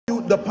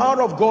the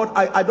power of God,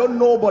 I don't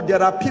know, but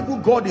there are people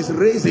God is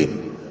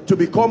raising to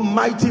become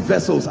mighty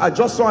vessels. I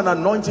just saw an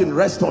anointing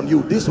rest on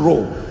you, this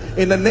row.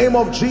 In the name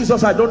of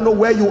Jesus, I don't know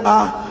where you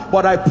are,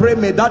 but I pray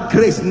may that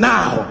grace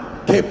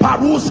now, let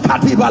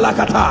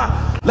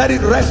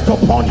it rest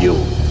upon you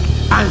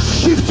and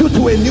shift you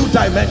to a new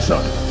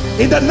dimension.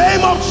 In the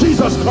name of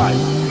Jesus Christ.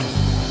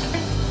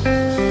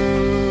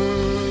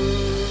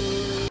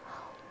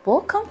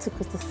 Welcome to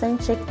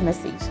Christocentric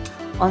Message.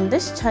 On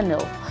this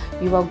channel,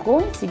 you are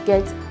going to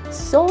get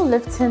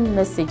soul-lifting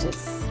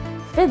messages,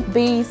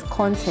 faith-based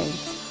content,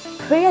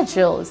 prayer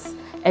drills,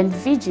 and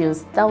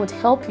videos that would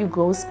help you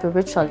grow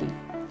spiritually.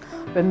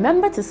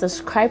 Remember to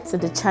subscribe to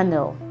the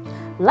channel,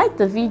 like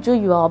the video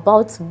you are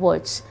about to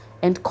watch,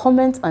 and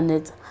comment on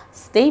it.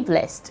 Stay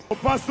blessed.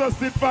 Pastor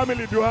Seed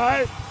family, do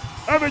I?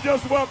 Let me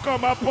just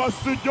welcome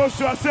Apostle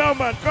Joshua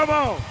Selman. Come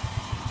on.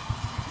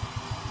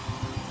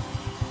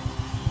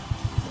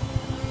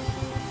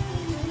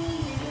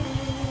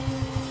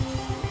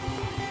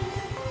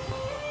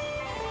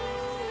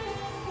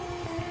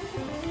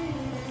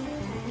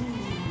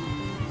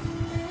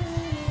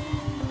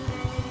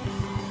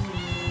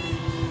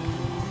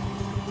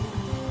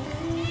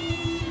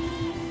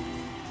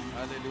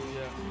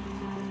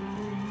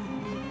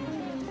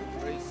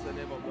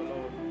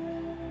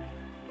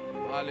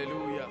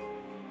 Hallelujah.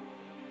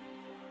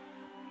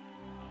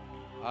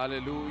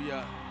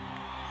 Hallelujah.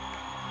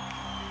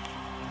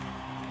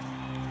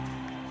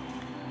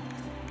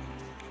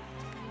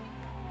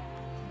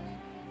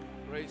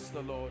 Praise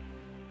the Lord.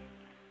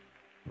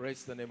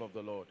 Praise the name of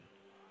the Lord.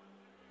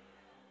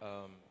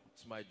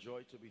 It's my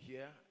joy to be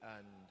here,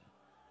 and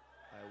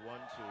I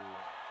want to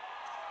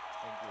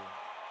thank you.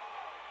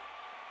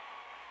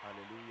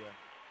 Hallelujah.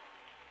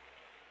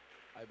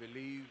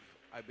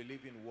 I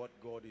believe in what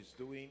God is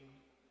doing.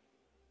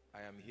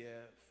 I am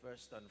here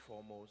first and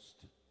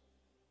foremost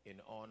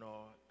in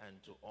honor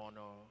and to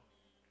honor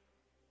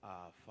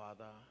our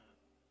father,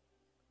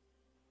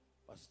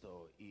 Pastor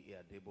E.E.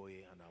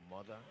 Adeboye, and our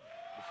mother.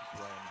 This is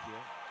why I'm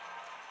here.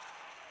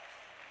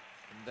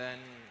 And then,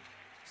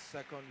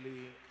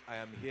 secondly, I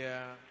am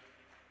here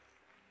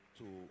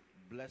to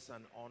bless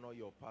and honor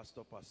your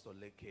pastor, Pastor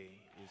Leke.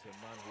 He's a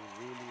man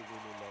who really,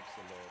 really loves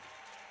the Lord.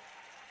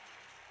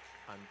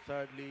 And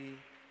thirdly,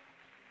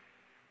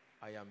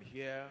 I am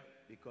here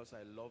because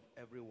I love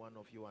every one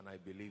of you and I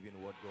believe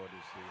in what God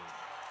is doing.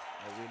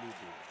 I really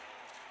do.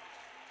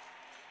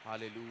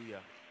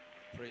 Hallelujah.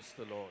 Praise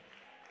the Lord.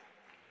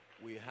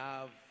 We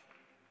have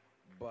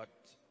but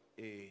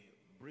a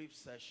brief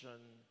session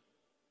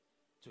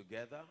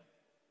together,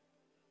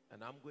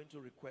 and I'm going to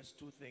request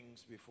two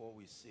things before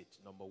we sit.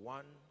 Number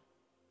one,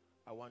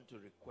 I want to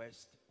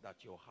request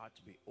that your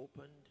heart be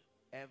opened.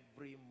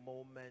 Every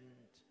moment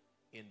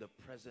in the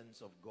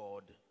presence of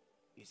God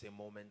is a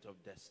moment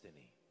of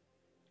destiny.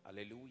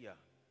 Hallelujah.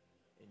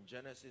 In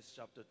Genesis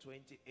chapter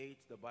 28,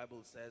 the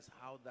Bible says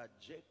how that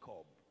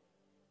Jacob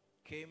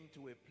came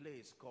to a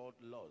place called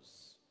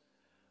Luz,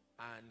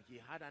 and he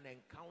had an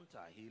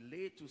encounter. He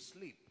lay to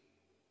sleep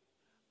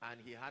and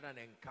he had an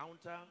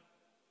encounter,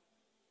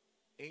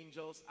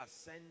 angels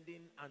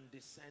ascending and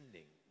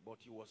descending, but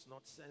he was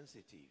not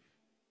sensitive.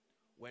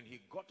 When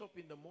he got up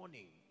in the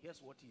morning,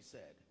 here's what he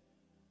said.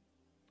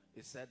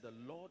 He said, the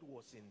Lord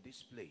was in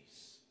this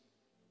place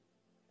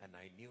and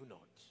I knew not.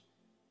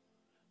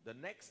 The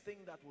next thing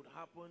that would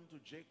happen to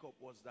Jacob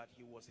was that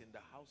he was in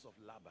the house of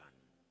Laban,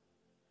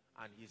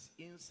 and his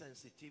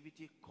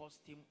insensitivity cost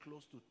him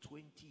close to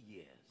 20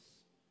 years.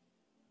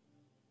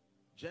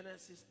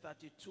 Genesis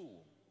 32,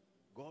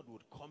 God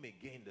would come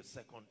again the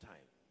second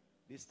time.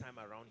 This time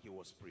around he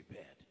was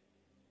prepared.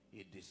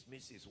 He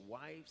dismissed his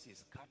wives,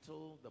 his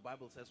cattle. The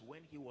Bible says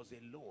when he was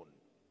alone,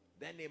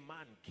 then a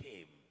man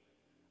came,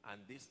 and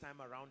this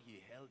time around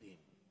he held him.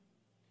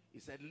 He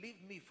said,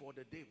 leave me, for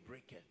the day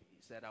breaketh. He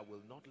said, I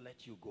will not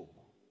let you go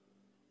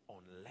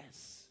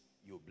unless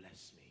you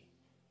bless me.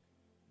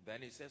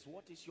 Then he says,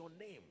 what is your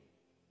name?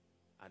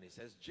 And he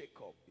says,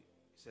 Jacob.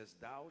 He says,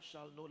 thou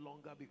shalt no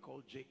longer be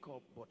called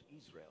Jacob, but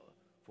Israel.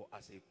 For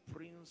as a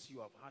prince you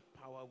have had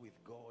power with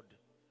God,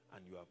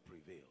 and you have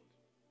prevailed.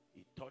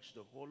 He touched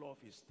the whole of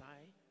his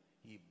thigh.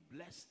 He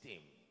blessed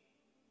him.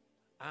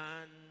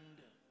 And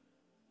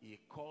he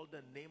called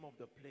the name of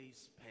the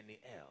place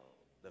Peniel,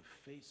 the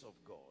face of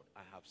God.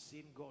 I have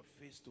seen God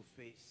face to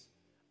face,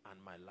 and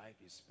my life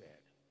is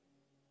spared.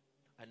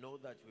 I know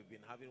that we've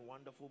been having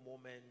wonderful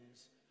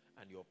moments,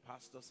 and your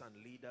pastors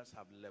and leaders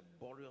have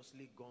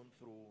laboriously gone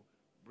through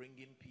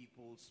bringing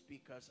people,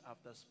 speakers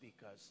after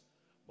speakers.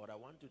 But I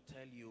want to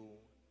tell you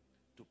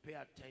to pay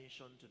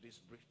attention to this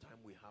brief time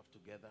we have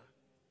together,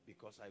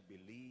 because I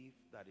believe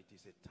that it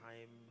is a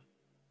time,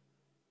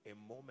 a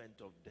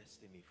moment of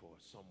destiny for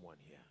someone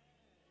here.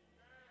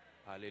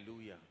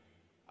 Hallelujah.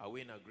 Are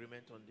we in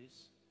agreement on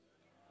this?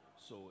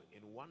 So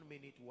in 1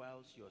 minute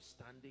whilst you're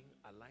standing,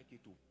 I'd like you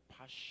to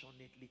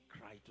passionately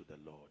cry to the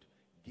Lord.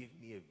 Give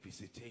me a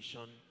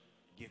visitation.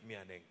 Give me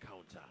an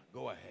encounter.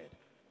 Go ahead.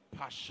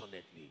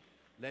 Passionately.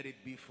 Let it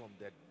be from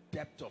the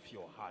depth of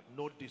your heart.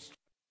 No distraction.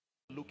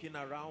 Looking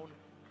around.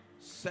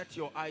 Set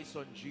your eyes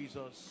on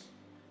Jesus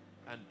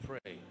and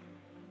pray.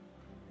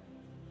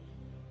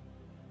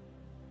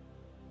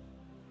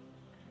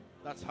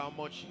 That's how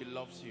much he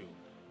loves you.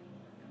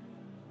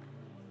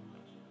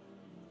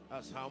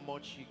 That's how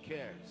much he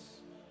cares.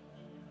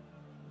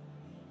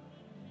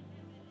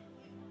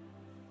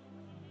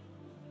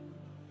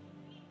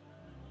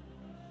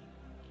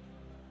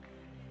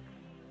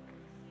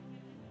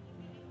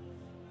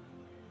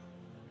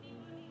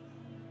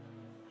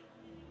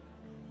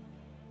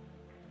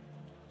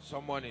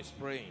 Someone is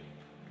praying.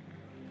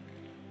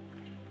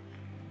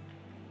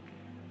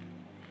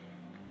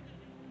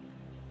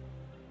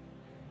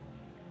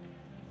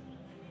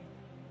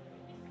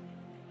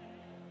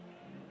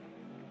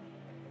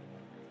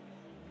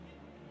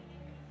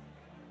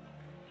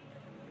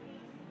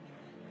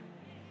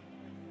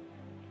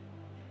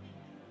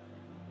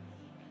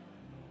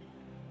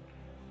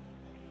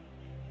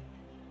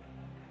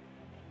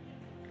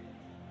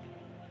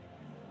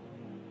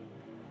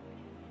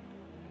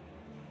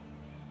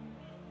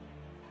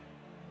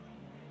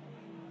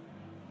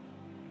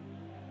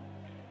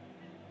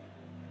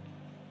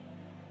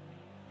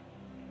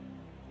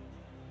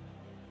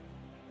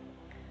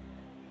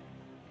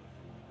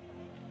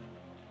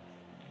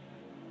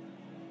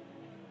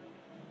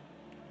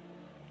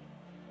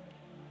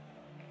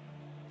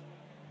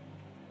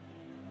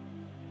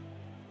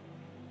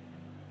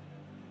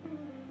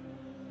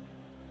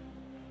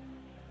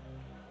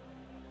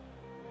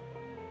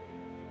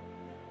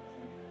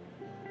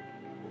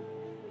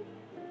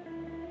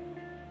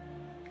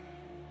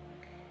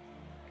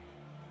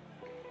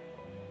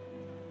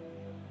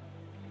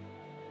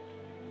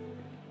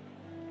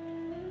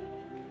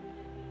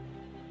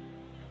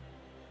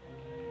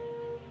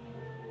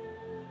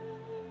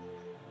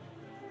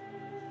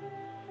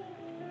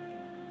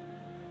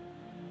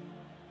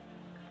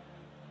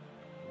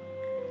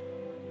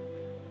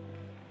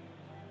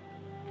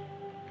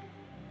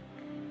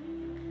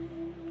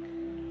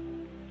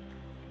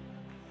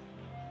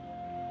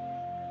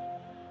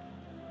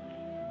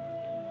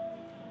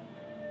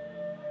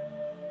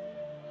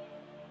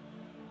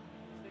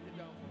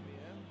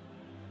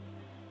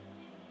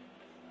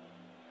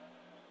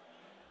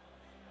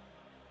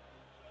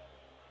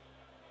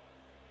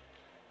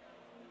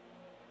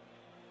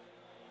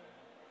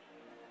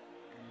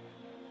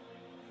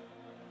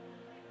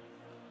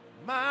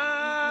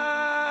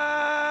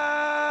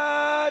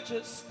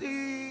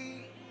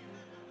 Majesty,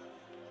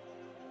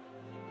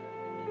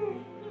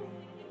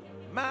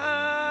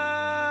 Majesty,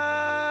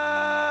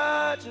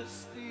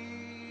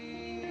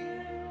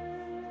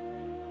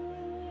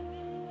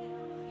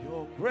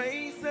 your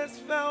grace has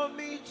found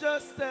me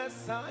just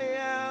as I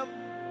am,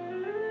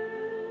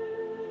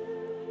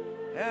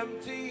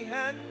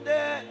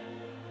 empty-handed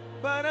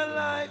but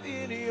alive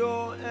in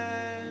your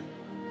hands,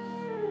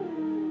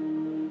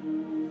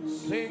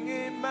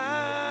 singing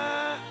Majesty.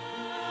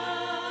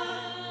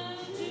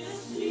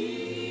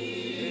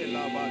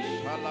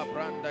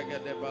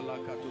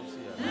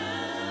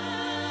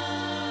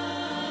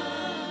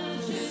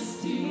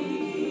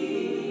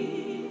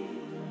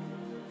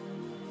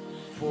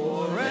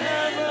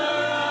 Forever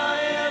I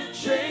am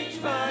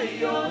changed by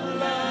your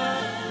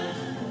love,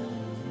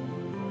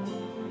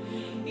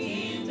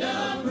 in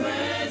the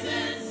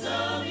presence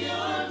of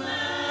your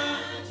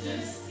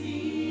majesty.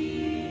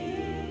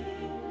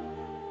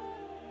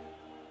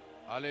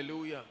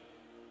 Hallelujah.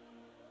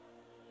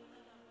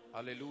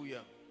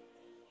 Hallelujah.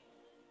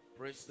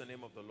 Praise the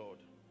name of the Lord.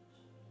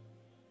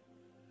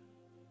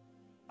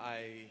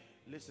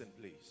 Listen,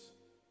 please.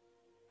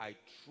 I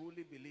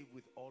truly believe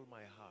with all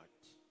my heart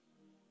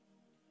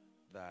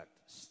that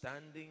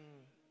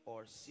standing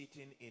or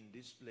sitting in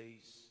this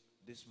place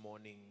this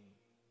morning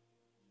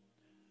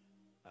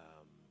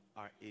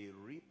are a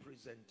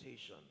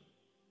representation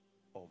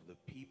of the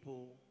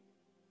people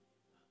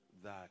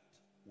that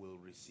will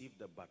receive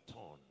the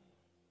baton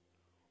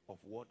of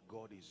what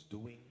God is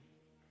doing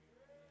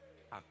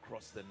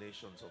across the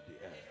nations of the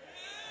earth.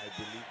 I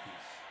believe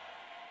this.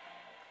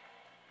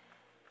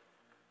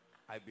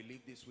 I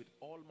believe this with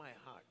all my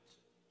heart.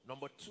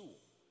 Number two,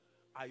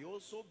 I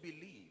also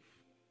believe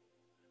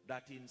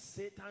that in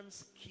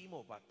Satan's scheme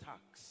of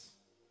attacks,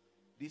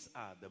 these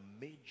are the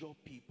major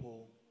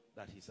people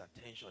that his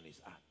attention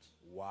is at.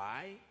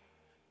 Why?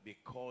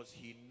 Because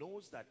he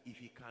knows that if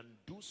he can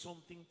do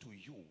something to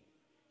you,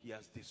 he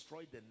has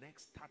destroyed the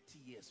next 30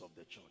 years of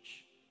the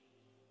church,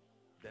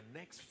 the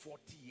next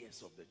 40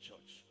 years of the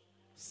church.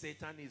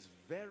 Satan is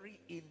very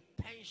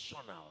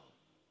intentional.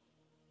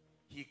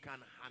 He can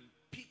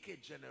handpick a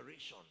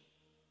generation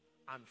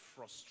and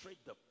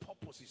frustrate the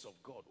purposes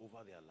of God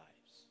over their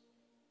lives.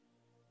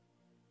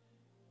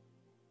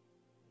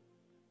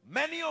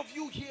 Many of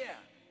you here,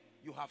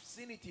 you have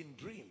seen it in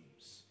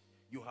dreams.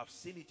 You have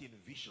seen it in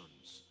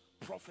visions.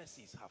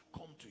 Prophecies have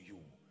come to you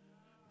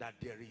that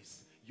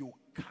you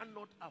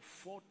cannot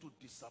afford to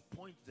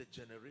disappoint the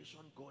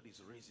generation God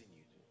is raising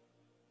you to.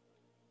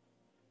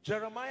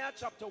 Jeremiah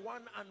chapter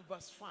 1 and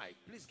verse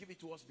 5. Please give it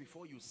to us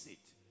before you sit.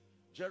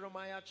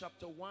 Jeremiah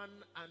chapter 1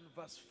 and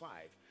verse 5.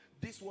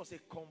 This was a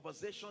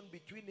conversation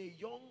between a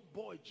young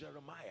boy,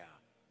 Jeremiah,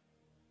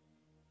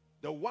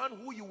 the one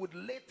who you would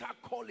later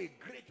call a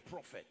great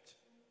prophet.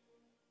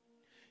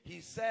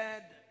 He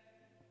said,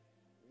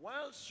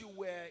 whilst you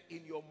were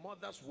in your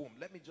mother's womb,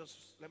 let me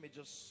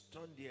just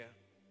turn there.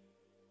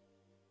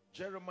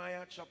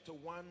 Jeremiah chapter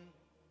 1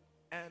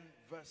 and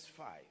verse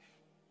 5.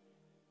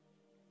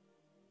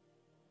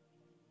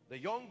 The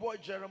young boy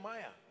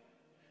Jeremiah,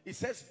 he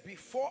says,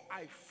 before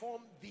I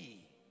formed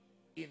thee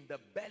in the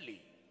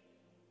belly,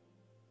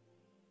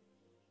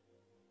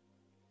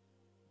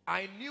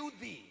 I knew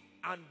thee,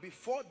 and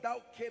before thou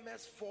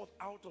camest forth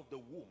out of the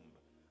womb,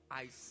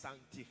 I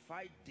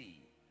sanctified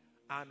thee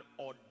and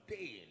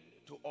ordained.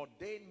 To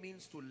ordain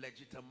means to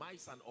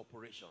legitimize an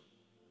operation.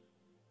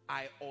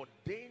 I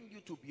ordained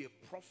you to be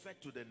a prophet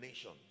to the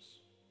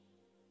nations.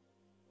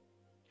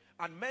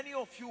 And many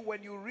of you,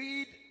 when you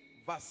read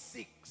verse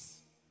 6,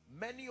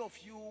 many of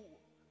you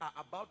are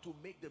about to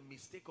make the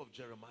mistake of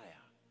Jeremiah.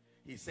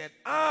 He said,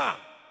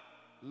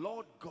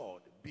 Lord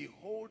God,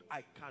 behold,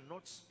 I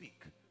cannot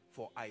speak,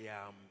 for I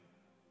am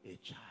a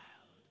child.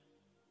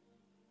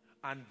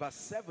 And verse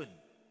 7,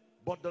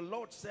 but the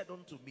Lord said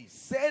unto me,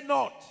 say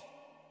not,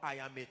 I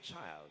am a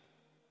child,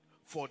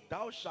 for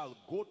thou shalt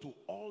go to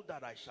all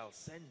that I shall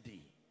send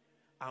thee,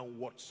 and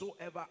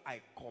whatsoever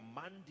I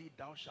command thee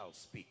thou shalt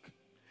speak.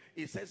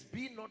 It says,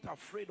 be not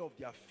afraid of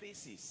their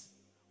faces,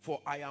 for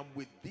I am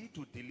with thee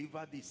to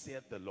deliver thee,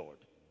 saith the Lord.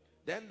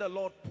 Then the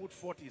Lord put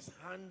forth his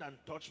hand and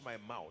touched my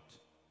mouth.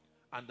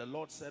 And the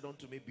Lord said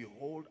unto me,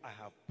 behold, I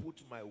have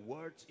put my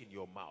words in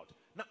your mouth.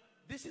 Now,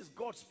 this is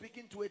God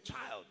speaking to a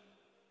child.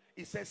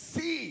 He says,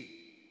 see,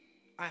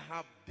 I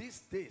have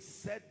this day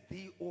set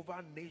thee over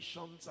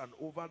nations and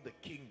over the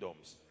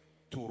kingdoms,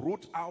 to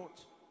root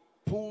out,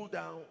 pull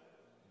down,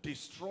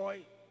 destroy,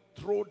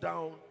 throw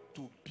down,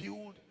 to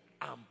build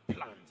and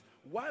plant.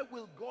 Why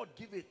will God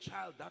give a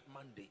child that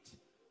mandate?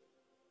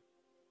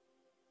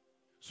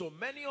 So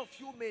many of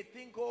you may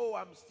think, oh,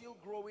 I'm still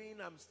growing,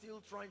 I'm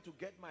still trying to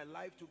get my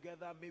life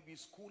together, maybe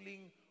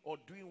schooling or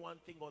doing one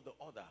thing or the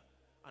other.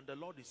 And the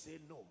Lord is saying,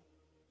 no,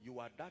 you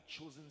are that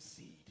chosen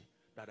seed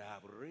that I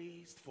have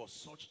raised for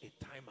such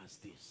a time as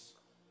this.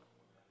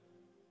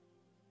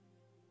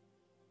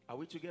 Are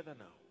we together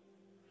now?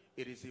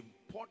 It is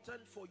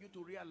important for you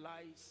to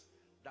realize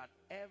that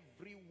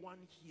everyone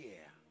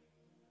here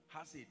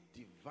has a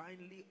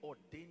divinely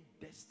ordained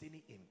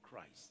destiny in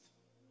Christ.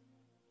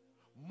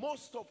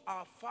 Most of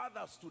our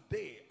fathers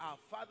today are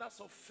fathers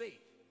of faith,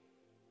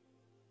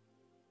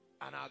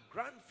 and our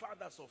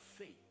grandfathers of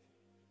faith,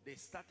 they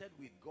started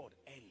with God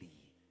early.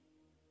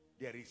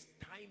 There is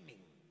timing.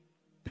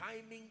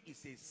 Timing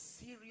is a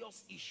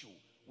serious issue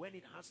when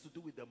it has to do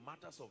with the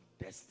matters of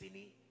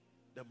destiny,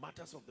 the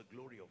matters of the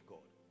glory of God.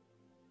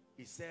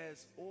 He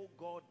says, oh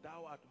God,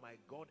 thou art my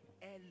God,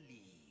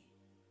 early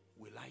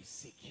will I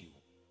seek you.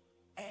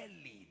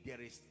 Early,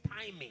 there is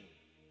timing.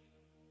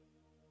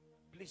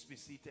 Please be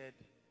seated.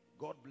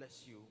 God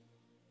bless you.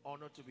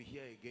 Honor to be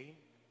here again.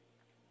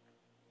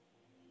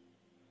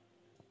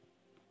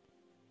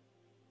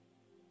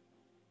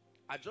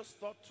 I just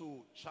thought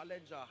to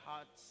challenge our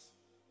hearts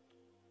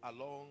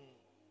along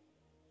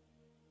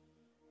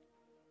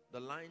the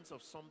lines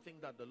of something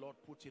that the Lord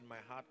put in my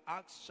heart.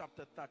 Acts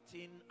chapter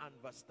 13 and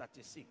verse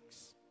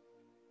 36.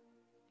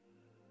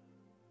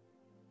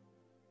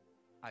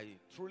 I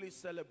truly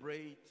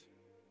celebrate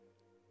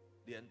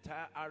the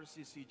entire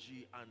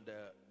RCCG and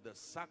the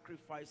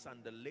sacrifice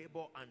and the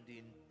labor and the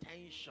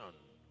intention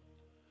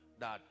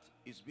that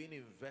is being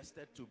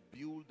invested to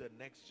build the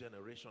next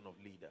generation of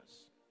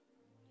leaders.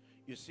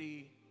 You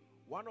see,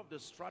 one of the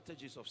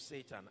strategies of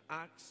Satan,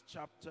 Acts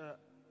chapter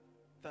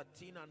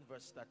 13 and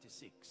verse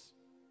 36.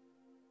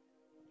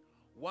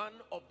 One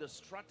of the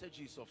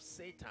strategies of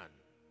Satan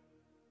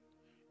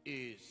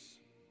is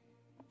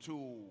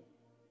to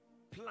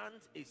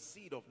plant a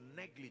seed of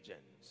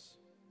negligence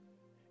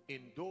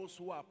in those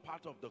who are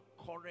part of the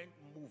current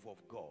move of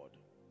God,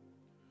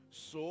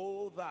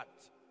 so that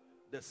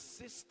the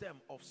system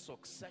of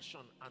succession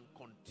and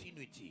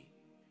continuity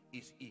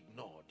is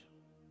ignored.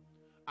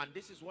 And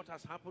this is what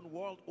has happened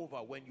world over.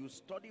 When you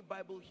study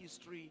Bible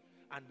history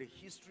and the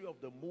history of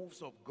the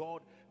moves of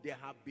God, there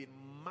have been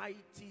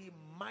mighty,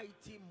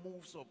 mighty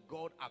moves of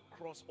God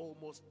across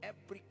almost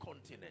every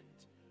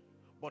continent.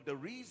 But the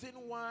reason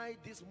why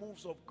these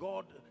moves of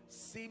God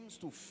seems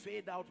to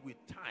fade out with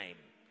time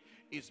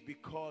is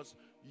because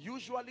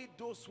usually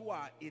those who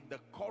are in the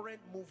current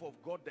move of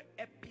God, the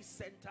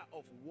epicenter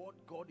of what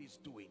God is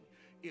doing,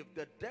 if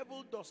the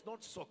devil does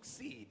not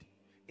succeed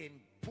in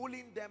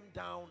pulling them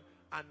down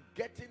and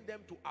getting them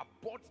to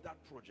abort that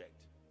project,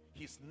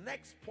 his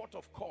next port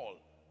of call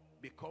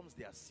becomes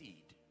their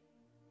seed.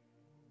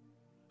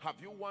 Have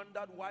you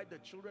wondered why the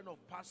children of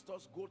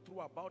pastors go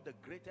through about the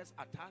greatest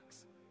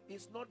attacks?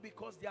 It's not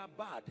because they are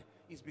bad,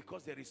 it's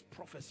because there is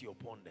prophecy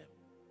upon them.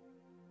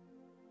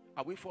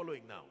 Are we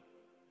following now?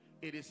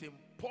 It is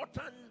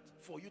important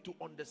for you to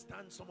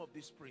understand some of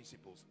these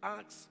principles.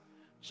 Acts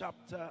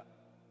chapter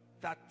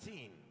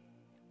 13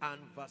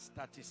 and verse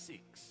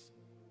 36.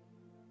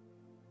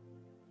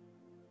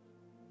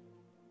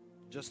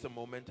 Just a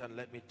moment and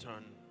let me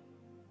turn.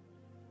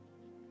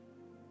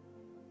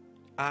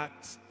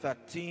 Acts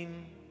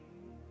 13.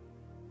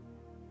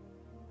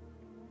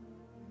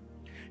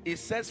 It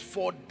says,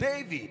 for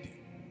David.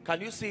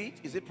 Can you see it?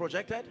 Is it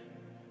projected?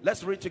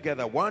 Let's read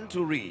together. 1,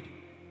 2, read.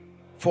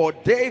 For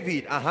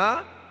David,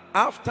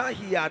 after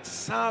he had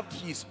served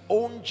his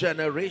own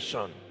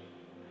generation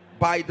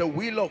by the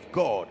will of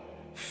God,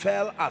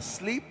 fell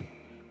asleep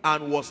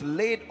and was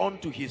laid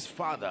unto his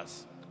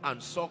fathers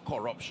and saw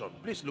corruption.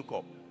 Please look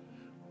up.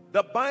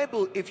 The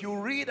Bible, if you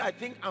read, I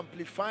think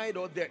Amplified,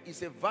 or there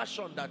is a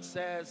version that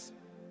says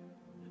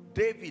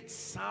David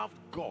served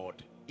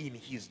God in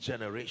his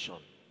generation.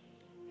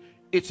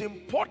 It's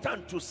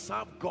important to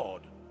serve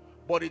God,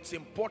 but it's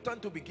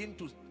important to begin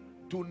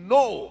to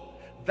know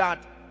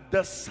that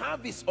the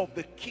service of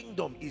the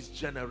kingdom is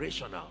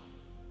generational.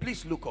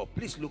 Please look up.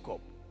 Please look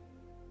up.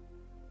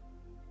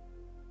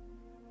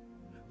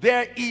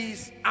 There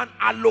is an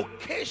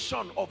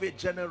allocation of a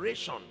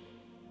generation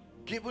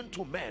given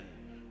to men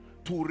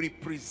to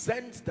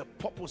represent the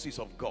purposes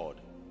of God.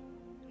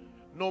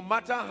 No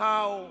matter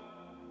how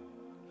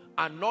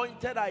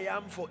anointed I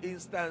am, for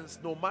instance,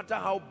 no matter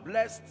how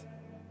blessed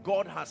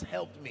God has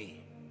helped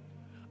me,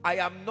 I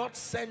am not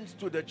sent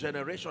to the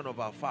generation of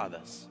our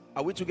fathers.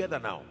 Are we together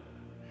now?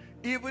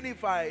 Even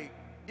if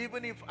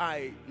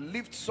I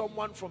lift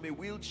someone from a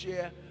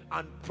wheelchair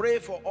and pray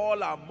for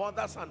all our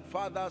mothers and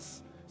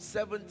fathers,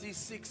 70,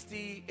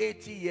 60,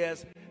 80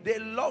 years, they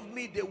love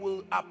me, they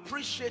will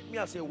appreciate me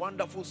as a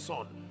wonderful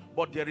son,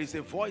 but there is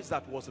a voice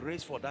that was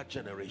raised for that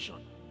generation.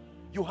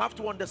 You have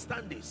to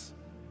understand this.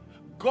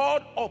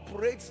 God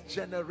operates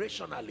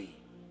generationally,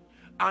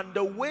 and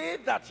the way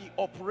that he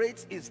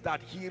operates is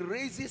that he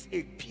raises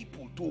a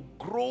people to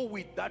grow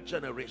with that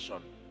generation.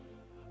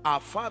 Our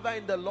father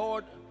in the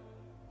Lord,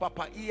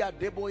 Papa Iya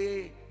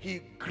Deboye,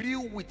 he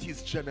grew with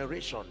his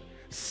generation,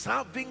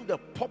 serving the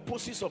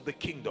purposes of the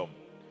kingdom.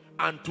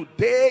 And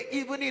today,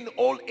 even in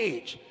old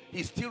age,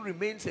 he still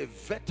remains a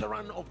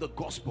veteran of the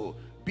gospel,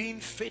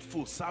 being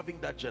faithful, serving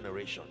that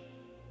generation.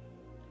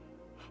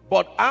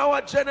 But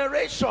our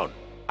generation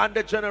and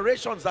the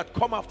generations that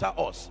come after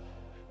us,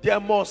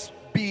 there must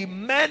be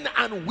men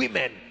and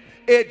women,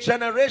 a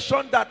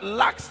generation that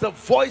lacks the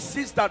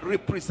voices that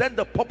represent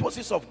the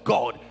purposes of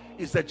God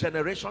is the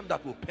generation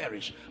that will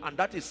perish. And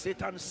that is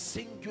Satan's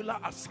singular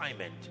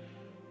assignment,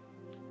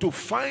 to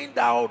find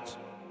out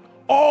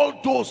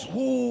all those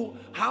who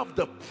have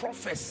the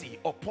prophecy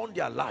upon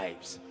their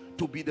lives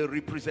to be the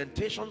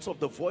representations of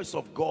the voice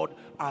of God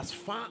as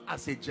far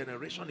as a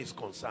generation is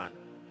concerned.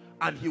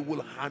 And he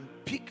will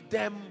handpick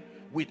them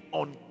with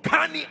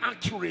uncanny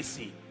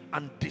accuracy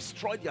and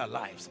destroy their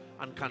lives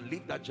and can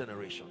leave that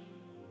generation.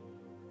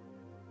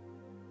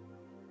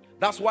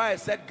 That's why I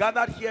said,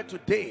 gathered here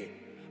today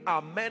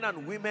are men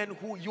and women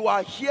who, you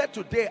are here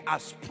today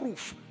as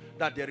proof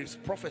that there is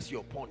prophecy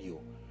upon you.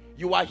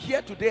 You are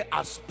here today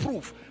as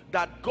proof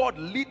that God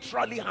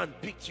literally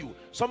handpicked you.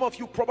 Some of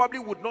you probably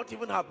would not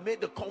even have made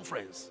the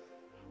conference,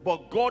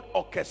 but God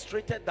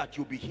orchestrated that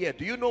you be here.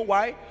 Do you know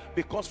why?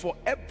 Because for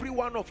every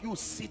one of you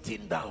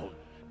sitting down,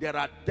 there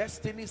are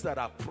destinies that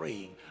are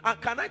praying.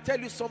 And can I tell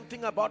you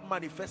something about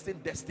manifesting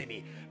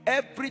destiny?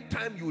 Every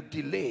time you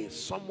delay,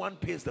 someone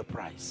pays the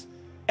price.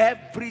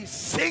 Every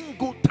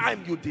single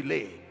time you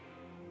delay.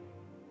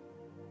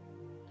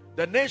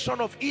 The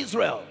nation of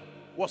Israel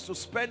was to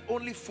spend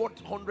only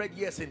 400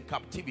 years in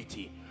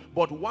captivity,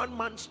 but one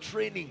man's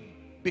training,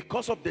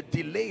 because of the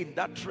delay in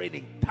that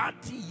training,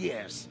 30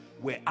 years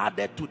were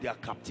added to their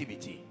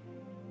captivity.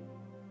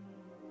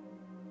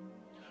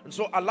 And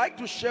so I'd like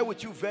to share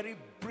with you very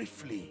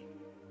briefly,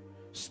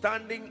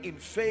 standing in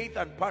faith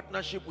and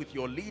partnership with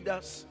your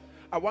leaders,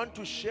 I want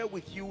to share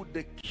with you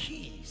the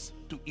keys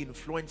to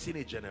influencing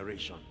a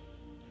generation.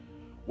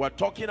 We're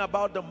talking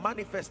about the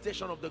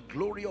manifestation of the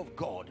glory of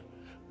God.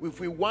 If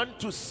we want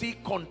to see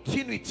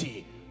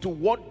continuity to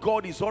what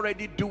God is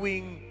already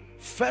doing,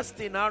 first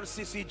in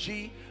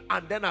RCCG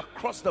and then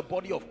across the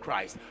body of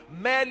Christ,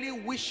 merely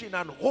wishing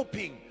and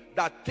hoping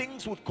that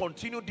things would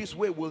continue this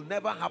way will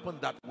never happen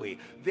that way.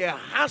 There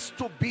has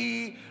to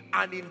be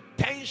an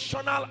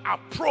intentional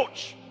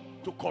approach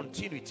to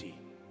continuity.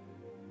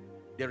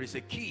 There is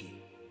a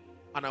key,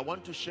 and I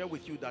want to share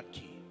with you that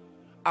key.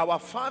 Our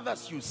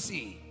fathers, you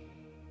see,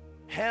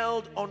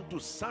 held on to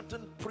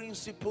certain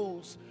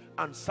principles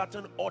and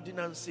certain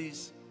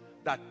ordinances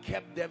that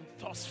kept them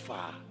thus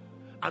far,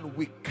 and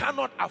we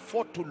cannot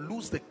afford to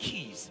lose the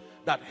keys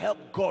that help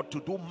God to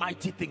do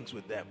mighty things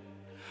with them.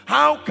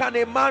 How can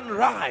a man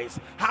rise?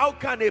 How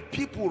can a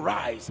people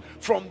rise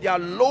from their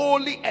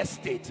lowly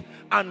estate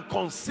and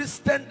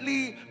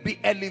consistently be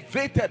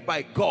elevated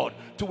by God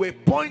to a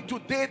point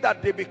today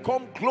that they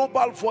become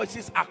global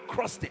voices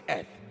across the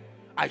earth?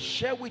 I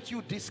share with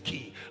you this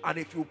key, and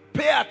if you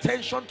pay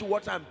attention to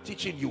what I'm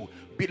teaching you,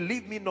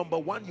 believe me, number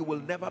one, you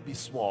will never be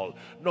small.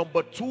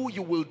 Number two,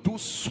 you will do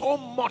so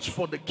much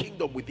for the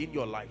kingdom within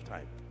your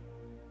lifetime.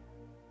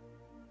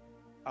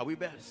 Are we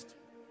best?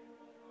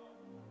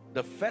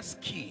 The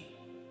first key,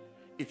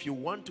 if you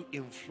want to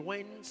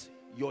influence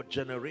your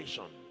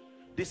generation,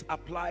 this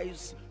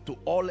applies to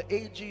all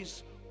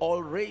ages,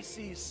 all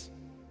races,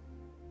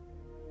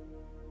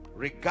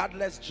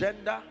 regardless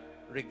gender,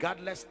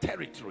 regardless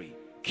territory.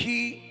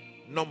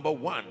 Key number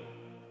one,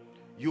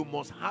 you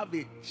must have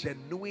a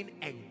genuine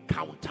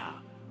encounter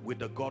with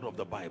the God of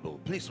the Bible.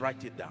 Please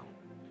write it down.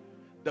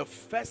 The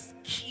first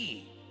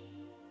key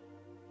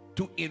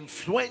to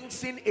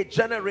influencing a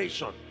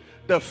generation,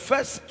 the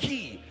first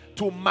key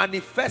to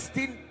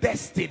manifesting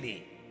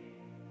destiny,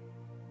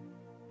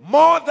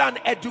 more than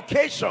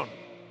education,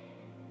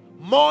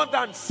 more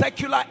than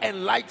secular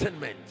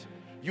enlightenment,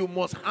 you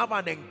must have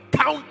an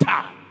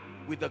encounter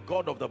with the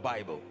God of the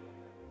Bible.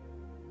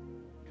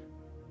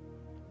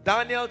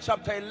 Daniel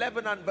chapter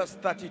 11 and verse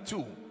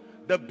 32,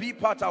 the B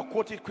part, I'll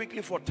quote it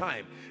quickly for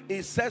time.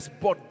 It says,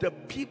 but the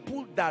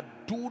people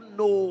that do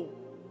know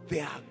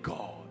their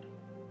God,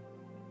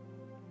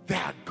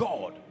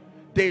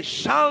 they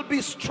shall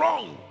be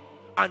strong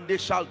and they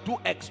shall do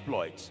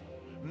exploits.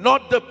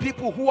 Not the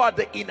people who are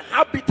the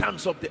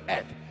inhabitants of the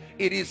earth.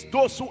 It is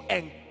those who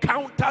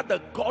encounter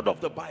the God of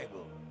the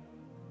Bible.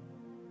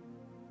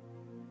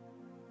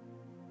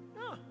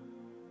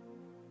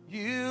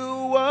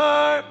 You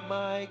are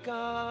my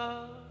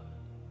God.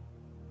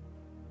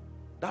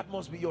 That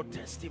must be your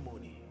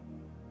testimony,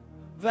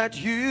 that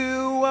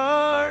you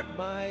are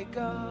my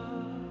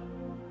God.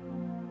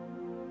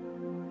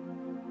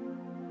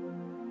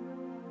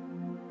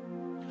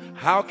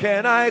 How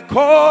can I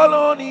call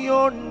on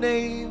your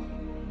name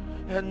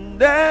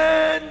and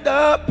end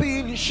up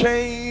in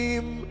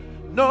shame?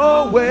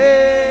 No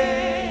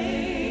way,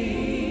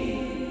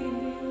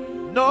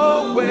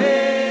 no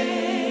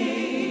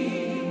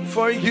way,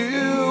 for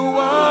you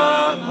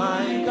are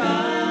my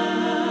God.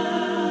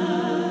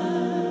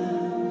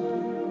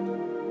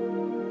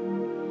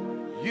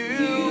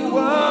 You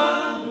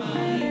are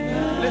my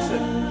God.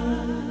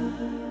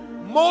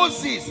 Listen,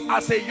 Moses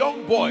as a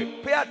young boy,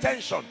 pay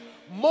attention.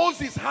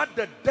 Moses had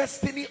the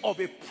destiny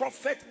of a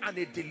prophet and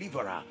a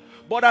deliverer.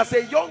 But as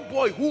a young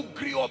boy who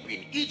grew up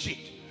in Egypt,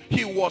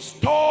 he was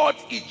taught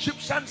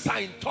Egyptian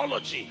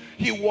Scientology.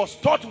 He was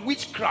taught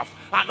witchcraft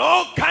and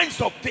all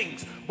kinds of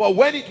things. But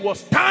when it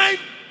was time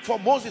for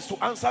Moses to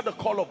answer the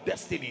call of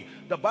destiny,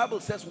 the Bible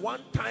says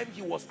one time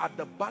he was at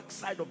the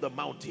backside of the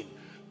mountain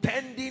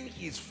tending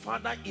his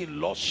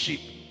father-in-law's sheep,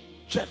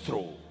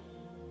 Jethro.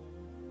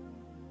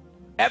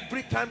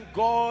 Every time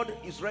God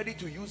is ready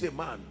to use a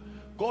man,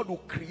 God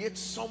will create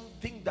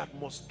something that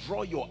must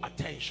draw your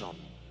attention.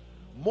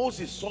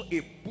 Moses saw a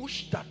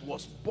bush that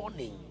was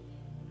burning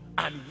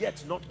and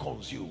yet not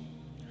consumed.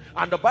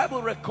 And the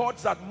Bible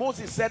records that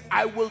Moses said,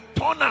 I will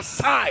turn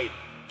aside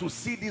to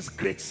see this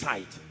great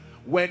sight.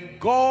 When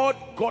God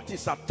got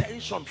his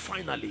attention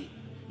finally,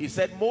 he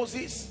said,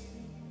 Moses,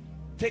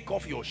 take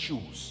off your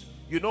shoes.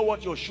 You know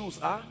what your shoes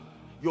are?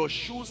 Your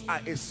shoes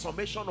are a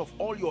summation of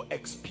all your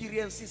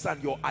experiences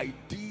and your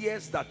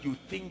ideas that you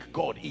think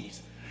God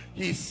is.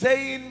 He's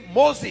saying,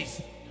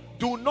 Moses,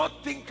 do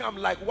not think I'm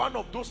like one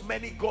of those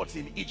many gods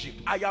in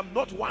Egypt. I am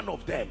not one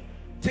of them.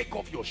 Take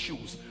off your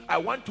shoes. I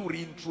want to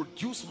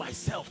reintroduce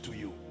myself to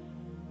you.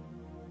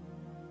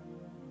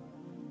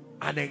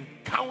 An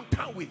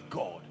encounter with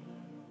God.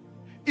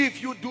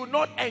 If you do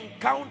not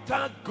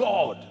encounter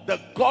God, the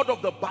God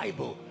of the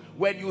Bible,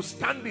 when you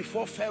stand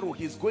before Pharaoh,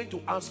 he's going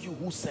to ask you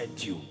who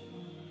sent you.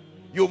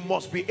 You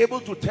must be able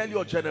to tell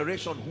your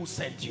generation who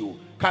sent you.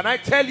 Can I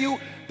tell you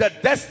the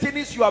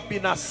destinies you have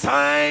been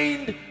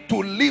assigned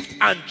to lift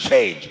and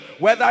change,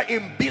 whether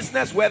in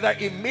business, whether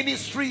in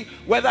ministry,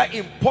 whether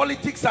in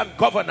politics and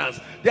governance?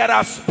 There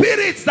are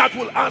spirits that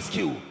will ask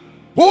you,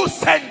 who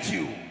sent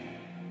you?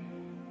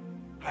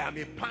 I am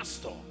a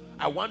pastor.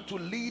 I want to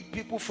lead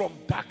people from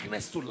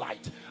darkness to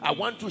light. I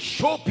want to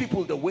show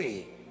people the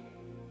way.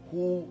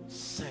 Who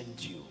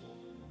sent you?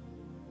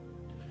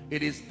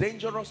 It is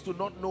dangerous to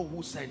not know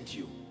who sent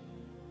you.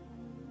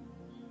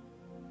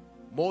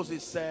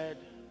 Moses said,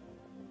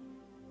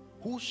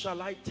 who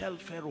shall I tell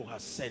Pharaoh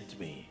has sent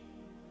me?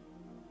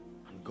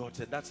 And God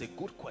said, that's a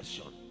good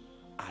question.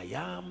 I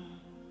am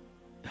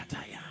that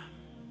I am.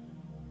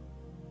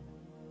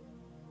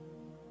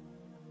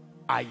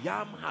 I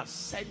am has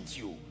sent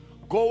you.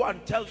 Go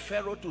and tell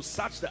Pharaoh to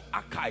search the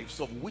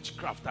archives of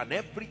witchcraft and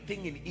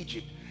everything in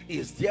Egypt.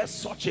 Is there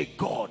such a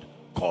God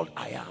called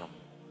I am?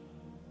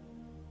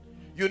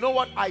 You know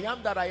what I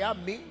am that I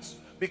am means?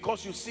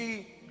 Because you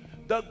see,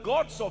 the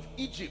gods of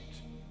Egypt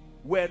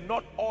were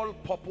not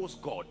all-purpose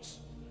gods.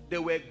 They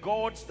were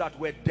gods that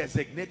were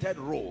designated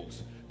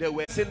roles. They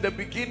were, in the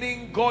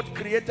beginning, God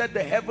created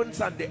the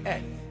heavens and the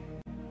earth.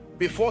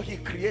 Before he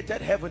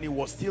created heaven, he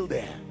was still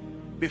there.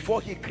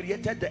 Before he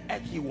created the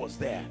earth, he was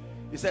there.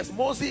 He says,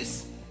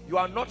 Moses, you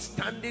are not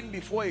standing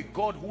before a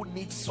God who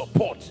needs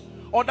support.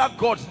 Other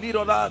gods need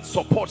other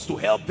supports to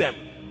help them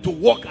to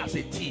work as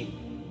a team.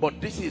 But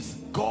this is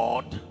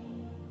God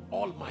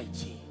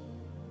Almighty.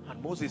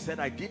 And Moses said,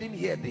 I didn't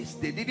hear this.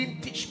 They didn't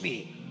teach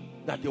me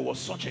that there was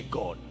such a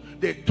God.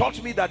 They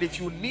taught me that if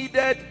you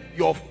needed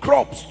your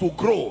crops to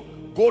grow,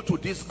 go to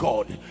this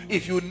God.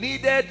 If you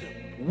needed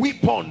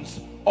weapons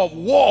of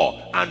war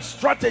and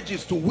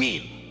strategies to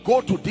win,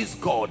 go to this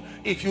God.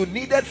 If you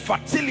needed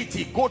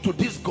fertility, go to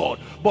this God.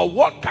 But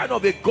what kind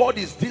of a God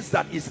is this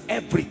that is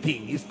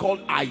everything? He's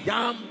called I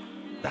am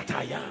that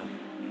I am.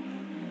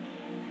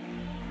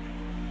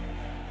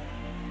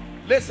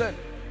 Listen,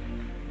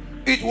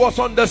 it was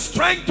on the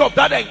strength of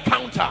that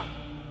encounter.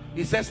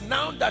 He says,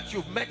 now that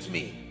you've met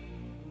me,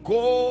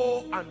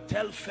 go and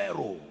tell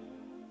Pharaoh,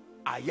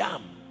 I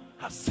am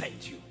has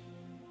sent you.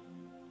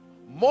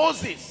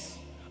 Moses,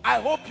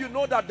 I hope you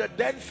know that the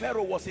then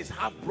Pharaoh was his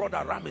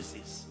half-brother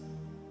Ramesses.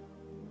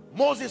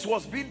 Moses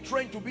was being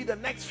trained to be the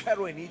next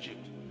Pharaoh in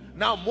Egypt.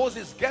 Now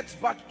Moses gets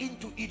back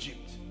into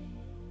Egypt,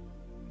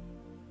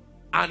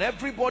 and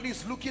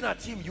everybody's looking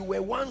at him. You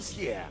were once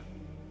here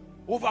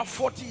over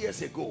 40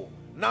 years ago.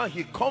 Now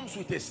he comes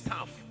with a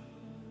staff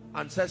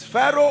and says,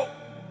 Pharaoh,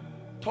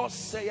 thus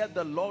saith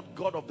the Lord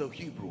God of the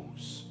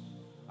Hebrews,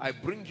 I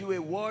bring you a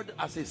word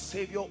as a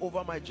savior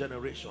over my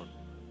generation.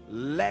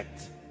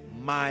 Let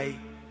my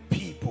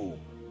people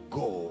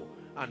go.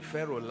 And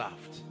Pharaoh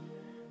laughed.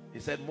 He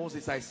said,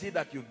 Moses, I see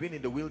that you've been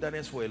in the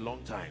wilderness for a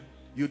long time.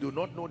 You do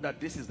not know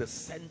that this is the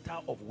center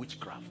of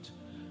witchcraft.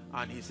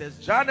 And he says,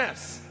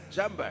 Jannes,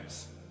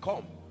 Jambres,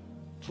 come,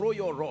 throw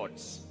your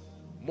rods.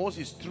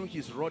 Moses threw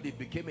his rod, it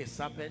became a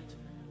serpent.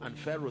 And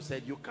Pharaoh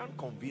said, you can't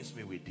convince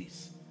me with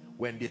this.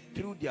 When they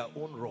threw their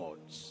own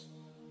rods,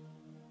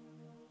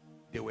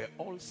 they were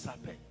all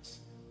serpents,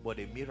 but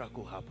a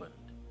miracle happened.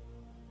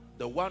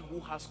 The one who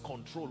has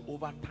control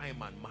over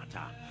time and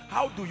matter.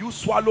 How do you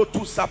swallow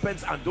 2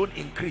 serpents and don't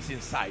increase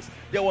in size?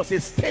 There was a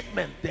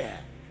statement there.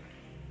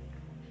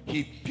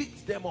 He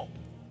picked them up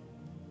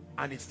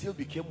and it still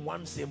became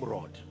one same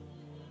rod.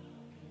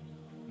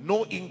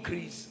 No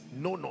increase,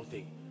 no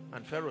nothing.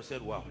 And Pharaoh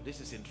said, wow,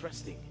 this is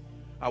interesting.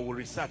 I will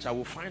research, I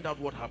will find out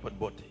what happened,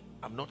 but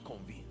I'm not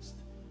convinced.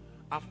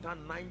 After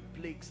 9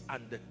 plagues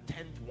and the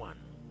 10th one,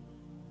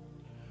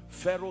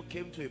 Pharaoh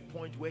came to a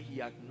point where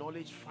he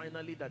acknowledged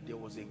finally that there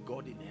was a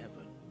God in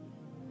heaven.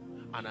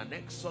 And an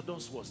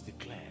exodus was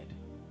declared.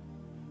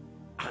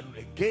 And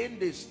again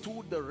they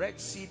stood the Red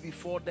Sea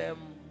before them,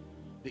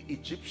 the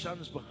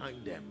Egyptians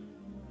behind them.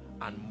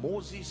 And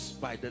Moses,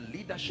 by the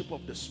leadership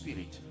of the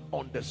Spirit,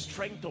 on the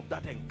strength of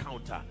that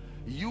encounter,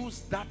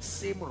 used that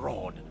same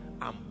rod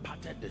and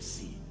parted the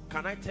sea.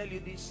 Can I tell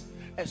you this?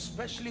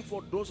 Especially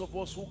for those of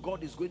us who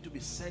God is going to be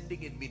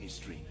sending in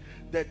ministry,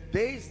 the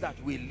days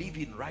that we live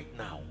in right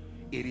now,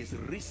 it is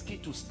risky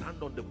to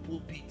stand on the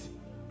pulpit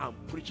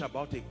and preach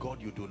about a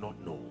God you do not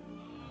know.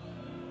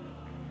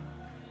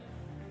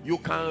 You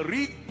can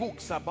read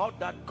books about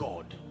that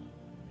God.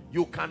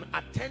 You can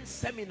attend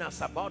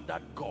seminars about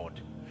that God.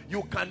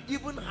 You can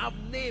even have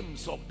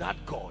names of that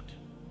God.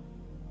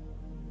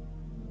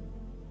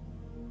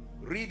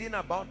 Reading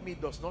about me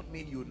does not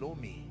mean you know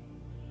me.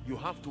 You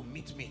have to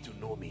meet me to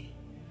know me.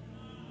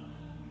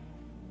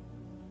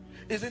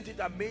 Isn't it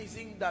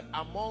amazing that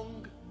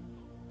among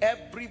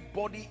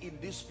everybody in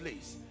this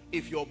place,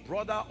 if your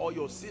brother or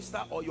your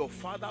sister or your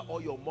father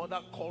or your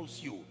mother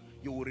calls you,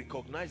 you will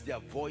recognize their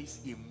voice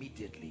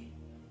immediately.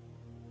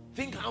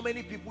 Think how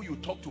many people you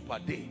talk to per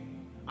day,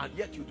 and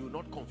yet you do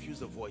not confuse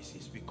the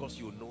voices because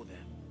you know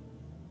them.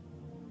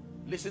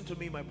 Listen to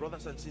me, my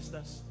brothers and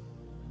sisters.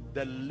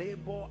 The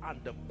labor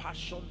and the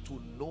passion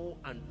to know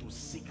and to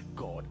seek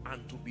God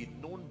and to be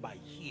known by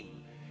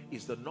Him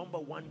is the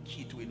 #1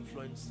 key to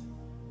influence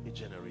a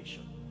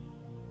generation.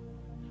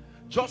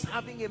 Just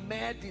having a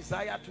mere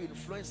desire to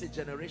influence a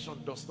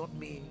generation does not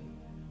mean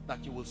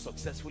that you will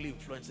successfully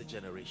influence a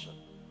generation.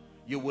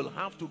 You will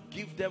have to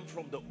give them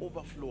from the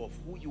overflow of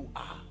who you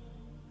are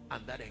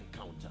and that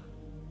encounter.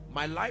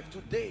 My life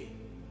today,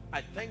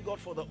 I thank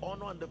God for the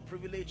honor and the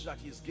privilege that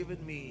He's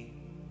given me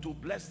to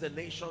bless the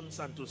nations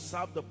and to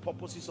serve the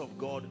purposes of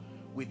God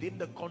within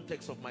the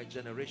context of my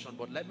generation.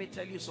 But let me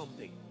tell you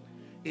something.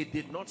 It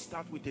did not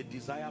start with a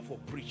desire for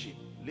preaching.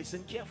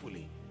 Listen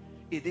carefully.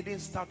 It didn't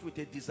start with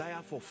a desire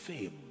for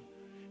fame.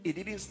 It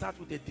didn't start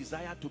with a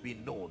desire to be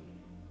known.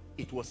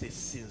 It was a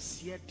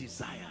sincere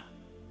desire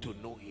to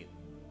know Him.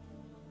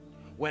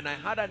 When I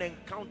had an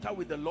encounter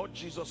with the Lord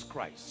Jesus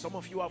Christ, some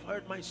of you have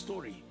heard my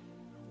story.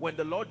 When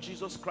the Lord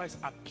Jesus Christ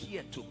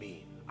appeared to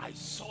me, I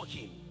saw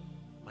Him.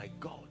 My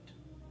God,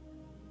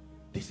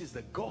 this is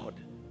the God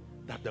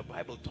that the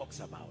Bible talks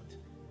about.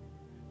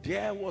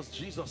 There was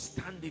Jesus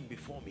standing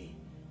before me,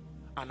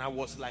 and I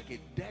was like a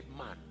dead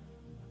man.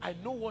 I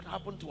know what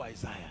happened to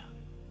Isaiah.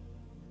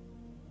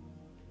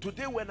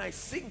 Today when I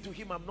sing to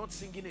Him, I'm not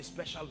singing a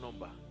special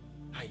number.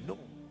 I know.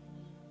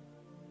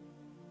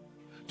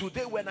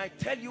 Today when I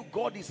tell you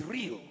God is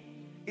real,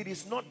 it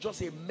is not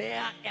just a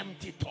mere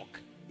empty talk.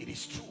 It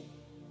is true.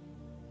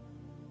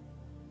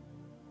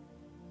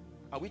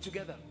 Are we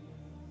together?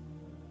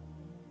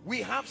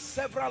 We have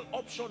several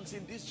options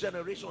in this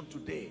generation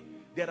today.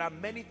 There are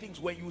many things.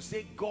 When you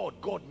say God,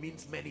 God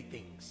means many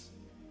things.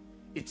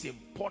 It's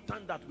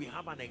important that we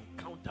have an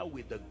encounter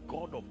with the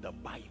God of the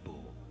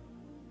Bible.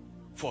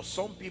 For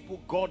some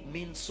people, God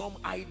means some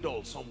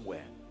idol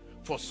somewhere.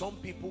 For some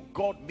people,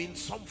 God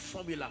means some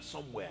formula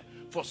somewhere.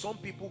 For some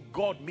people,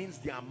 God means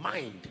their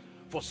mind.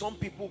 For some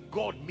people,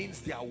 God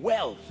means their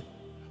wealth.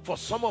 For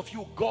some of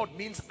you, God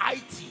means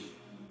IT.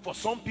 For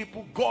some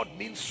people, God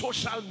means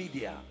social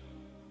media.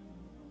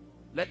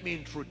 Let me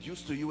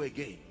introduce to you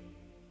again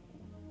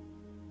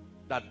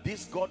that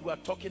this God we are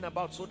talking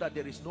about, so that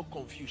there is no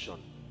confusion,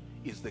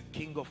 is the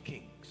King of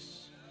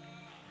Kings,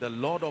 the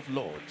Lord of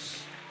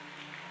Lords.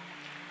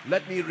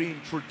 Let me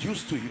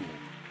reintroduce to you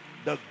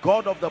the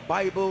God of the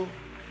Bible,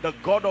 the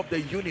God of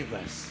the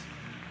universe.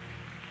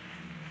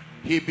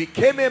 He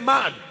became a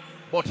man,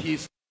 but he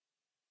is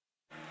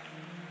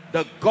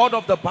the God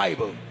of the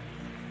Bible.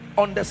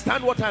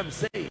 Understand what I'm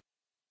saying?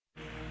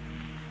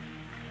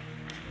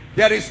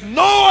 There is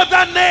no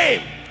other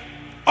name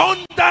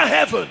under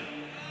heaven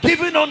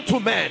given unto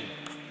men.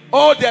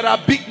 Oh, there are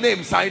big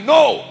names, I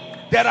know.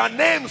 There are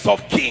names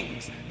of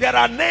kings. There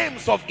are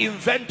names of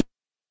inventors.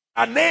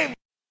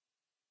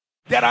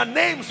 There are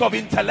names of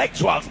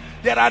intellectuals.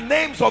 There are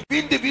names of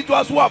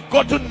individuals who have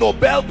gotten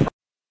Nobel Prize.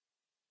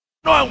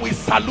 And we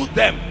salute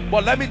them.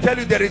 But let me tell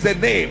you, there is a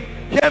name.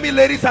 Hear me,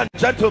 ladies and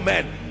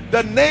gentlemen.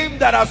 The name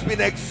that has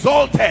been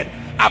exalted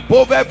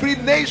above every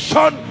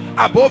nation,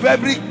 above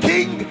every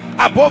king,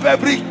 above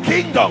every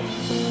kingdom.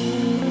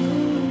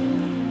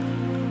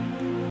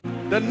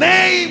 The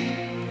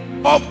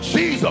name of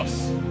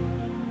Jesus.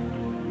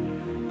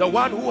 The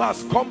one who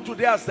has come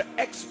today as the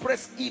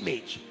express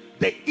image,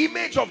 the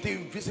image of the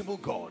invisible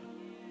God.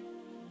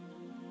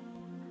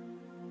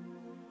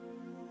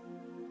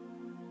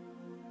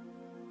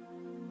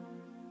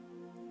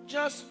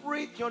 Just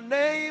breathe your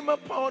name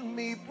upon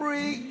me,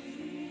 breathe.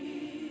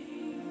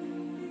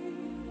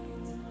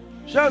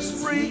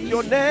 Just breathe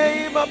your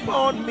name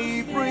upon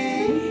me,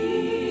 breathe.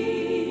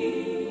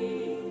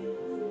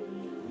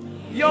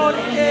 Your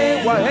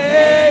name,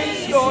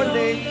 is your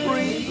name,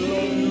 breathe.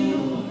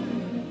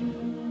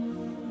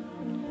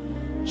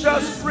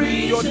 Just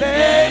breathe your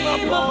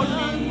name upon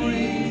me,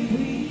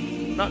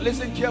 breathe. Now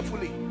listen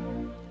carefully.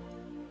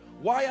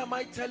 Why am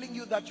I telling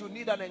you that you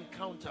need an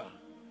encounter?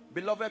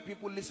 Beloved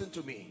people, listen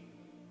to me.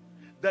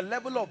 The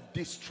level of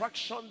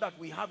distraction that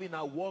we have in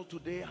our world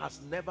today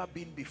has never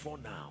been before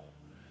now.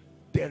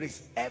 There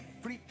is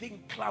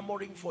everything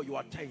clamoring for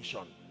your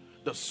attention.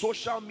 The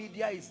social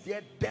media is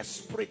there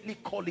desperately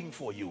calling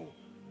for you.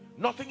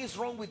 Nothing is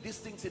wrong with these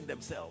things in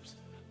themselves.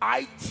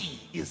 IT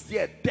is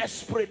there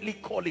desperately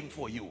calling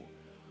for you.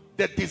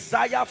 The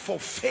desire for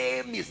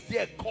fame is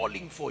there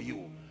calling for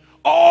you.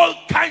 All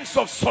kinds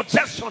of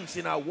suggestions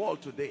in our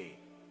world today.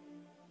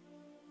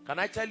 Can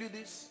I tell you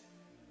this?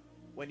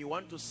 When you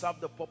want to serve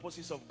the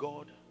purposes of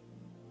God,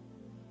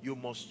 you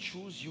must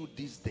choose you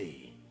this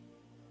day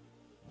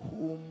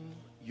whom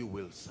you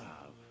will serve.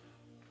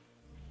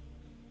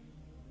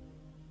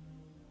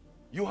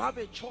 You have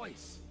a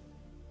choice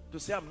to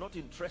say, I'm not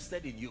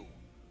interested in you.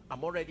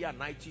 I'm already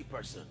an IT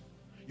person.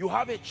 You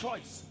have a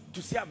choice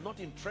to say, I'm not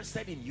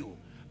interested in you.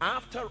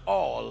 After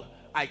all,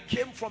 I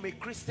came from a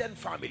Christian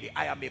family.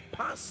 I am a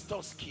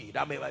pastor's kid.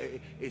 I'm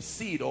a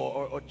seed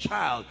or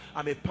child.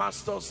 I'm a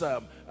pastor's,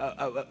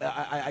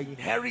 I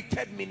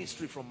inherited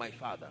ministry from my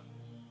father.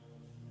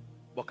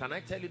 But can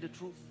I tell you the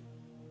truth?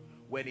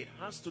 When it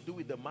has to do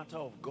with the matter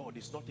of God,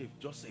 it's not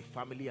just a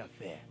family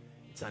affair.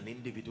 It's an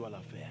individual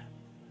affair.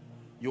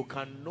 You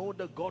can know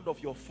the God of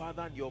your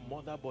father and your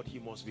mother, but he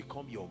must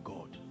become your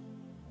God.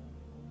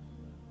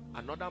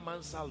 Another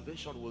man's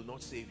salvation will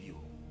not save you.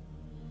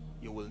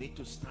 You will need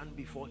to stand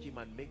before him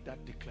and make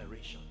that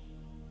declaration.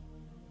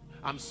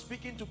 I'm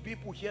speaking to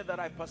people here that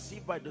I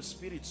perceive by the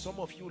Spirit. Some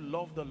of you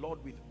love the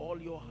Lord with all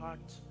your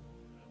heart,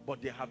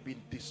 but there have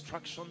been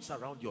distractions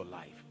around your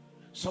life.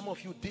 Some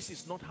of you, this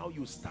is not how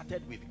you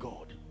started with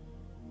God.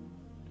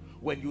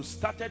 When you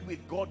started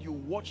with God, you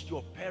watched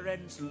your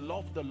parents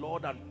love the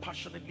Lord and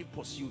passionately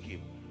pursue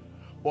him.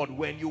 But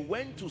when you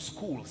went to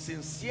school,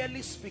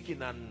 sincerely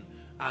speaking and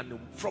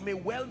from a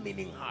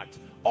well-meaning heart,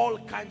 all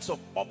kinds of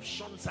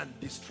options and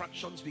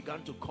distractions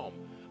began to come.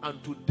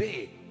 And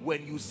today,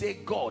 when you say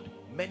God,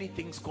 many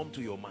things come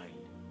to your mind.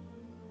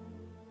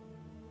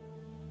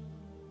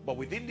 But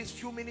within these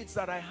few minutes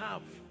that I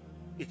have,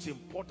 it's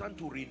important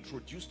to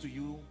reintroduce to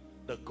you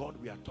the God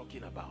we are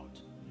talking about.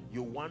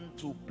 You want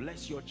to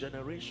bless your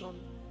generation,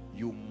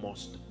 you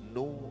must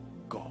know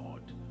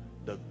God,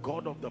 the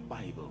God of the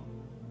Bible.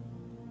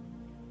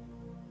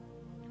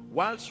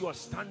 Whilst you are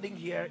standing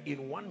here,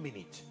 in 1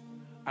 minute,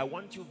 I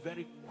want you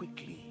very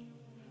quickly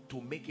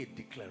to make a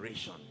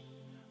declaration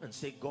and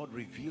say, God,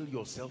 reveal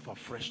yourself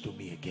afresh to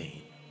me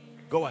again.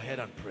 Go ahead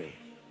and pray.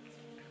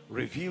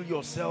 Reveal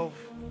yourself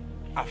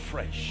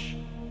afresh.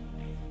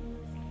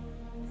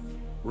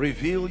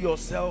 Reveal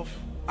yourself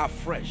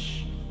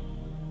afresh.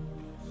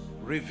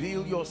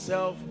 Reveal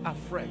yourself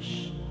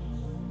afresh.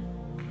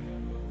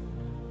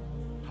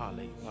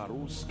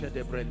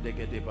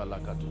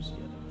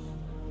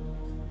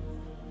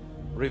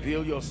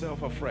 Reveal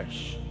yourself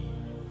afresh.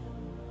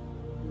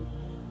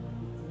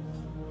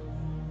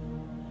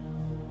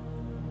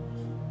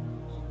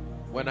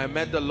 When I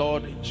met the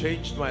Lord, it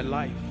changed my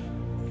life.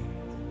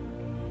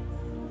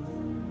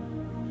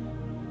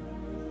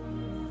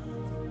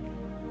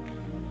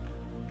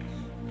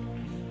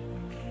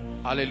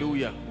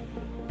 Hallelujah.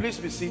 Please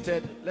be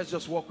seated. Let's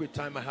just walk with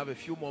time. I have a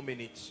few more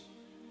minutes.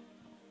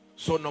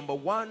 So number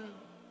one,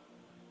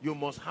 you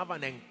must have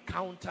an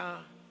encounter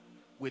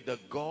with the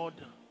God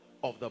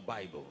of the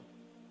Bible.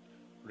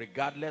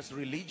 Regardless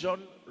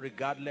religion,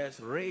 regardless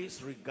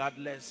race,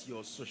 regardless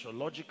your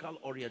sociological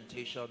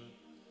orientation,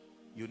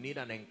 you need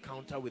an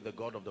encounter with the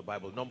God of the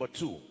Bible. Number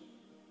two,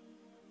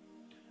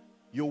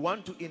 you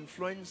want to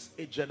influence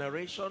a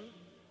generation.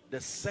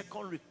 The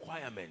second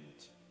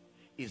requirement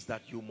is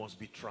that you must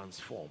be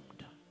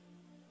transformed.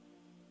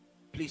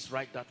 Please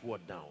write that word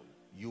down.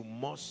 You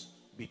must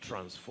be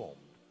transformed.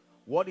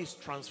 What is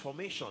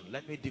transformation?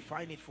 Let me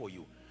define it for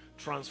you.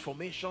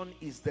 Transformation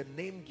is the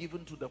name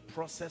given to the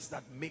process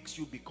that makes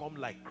you become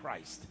like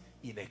Christ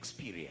in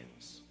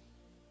experience.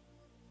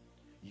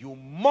 You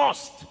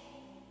must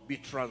be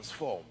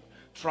transformed.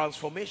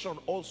 Transformation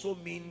also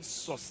means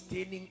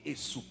sustaining a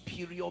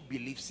superior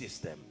belief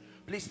system.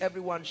 Please,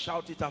 everyone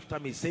shout it after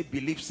me. Say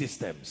belief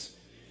systems.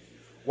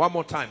 One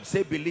more time.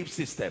 Say belief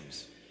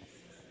systems.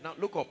 Now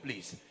look up,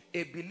 please.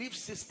 A belief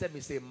system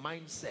is a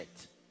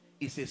mindset.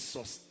 It's a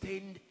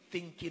sustained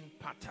thinking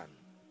pattern.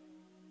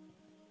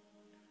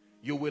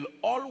 You will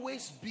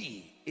always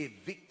be a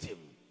victim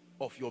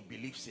of your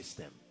belief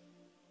system.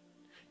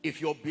 If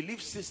your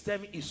belief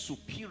system is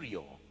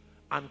superior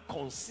and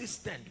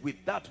consistent with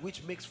that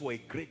which makes for a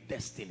great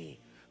destiny,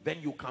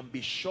 then you can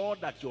be sure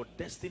that your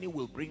destiny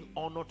will bring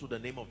honor to the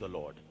name of the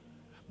Lord.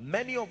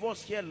 Many of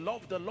us here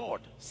love the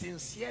Lord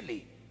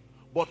sincerely,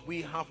 but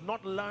we have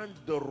not learned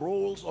the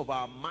roles of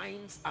our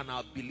minds and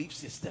our belief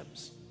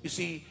systems. You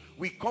see,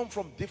 we come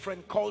from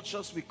different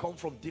cultures, we come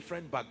from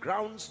different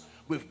backgrounds,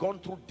 we've gone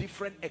through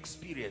different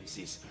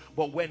experiences.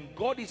 But when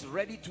God is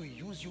ready to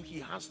use you,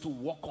 he has to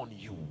work on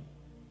you.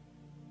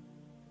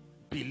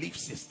 Belief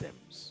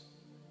systems.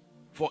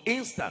 For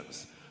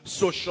instance,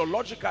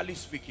 sociologically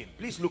speaking,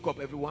 please look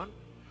up everyone.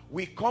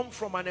 We come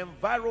from an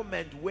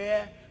environment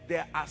where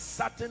there are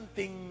certain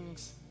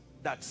things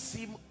that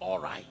seem all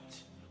right.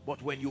 But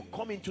when you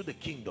come into the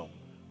kingdom,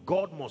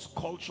 God must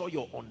culture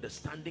your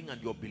understanding and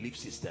your belief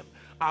system.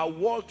 Our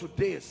world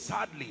today,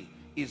 sadly,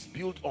 is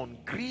built on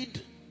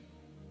greed,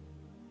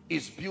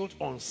 is built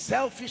on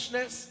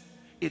selfishness.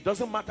 It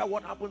doesn't matter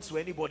what happens to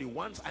anybody.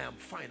 Once I am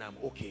fine, I'm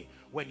okay.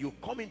 When you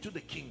come into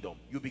the kingdom,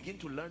 you begin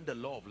to learn the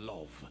law of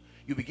love.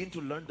 You begin to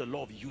learn the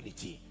law of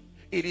unity.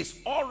 It is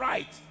all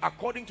right,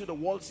 according to the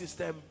world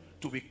system,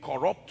 to be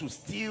corrupt, to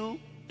steal,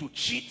 to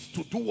cheat,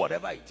 to do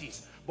whatever it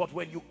is. But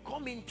when you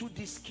come into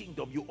this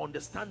kingdom, you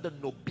understand the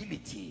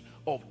nobility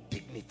of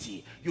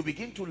dignity. You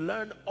begin to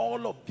learn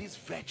all of these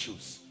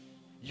virtues.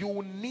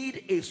 You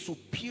need a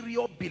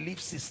superior belief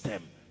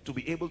system to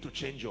be able to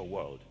change your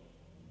world.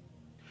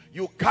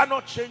 You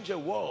cannot change a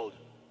world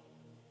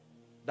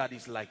that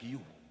is like you.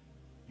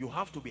 You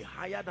have to be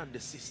higher than the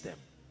system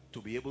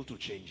to be able to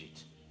change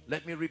it.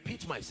 Let me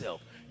repeat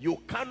myself.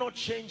 You cannot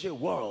change a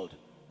world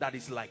that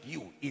is like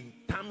you in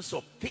terms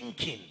of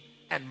thinking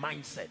and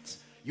mindsets.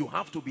 You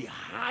have to be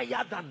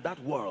higher than that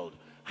world,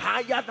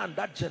 higher than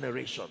that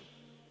generation.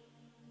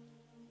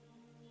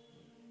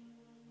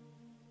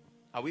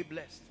 Are we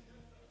blessed?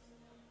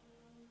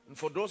 And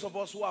for those of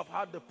us who have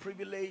had the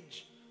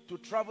privilege to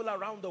travel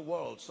around the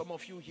world, some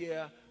of you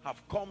here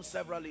have come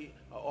severally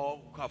or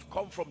have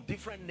come from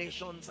different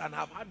nations and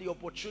have had the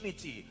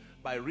opportunity,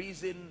 by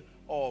reason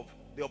of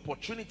the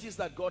opportunities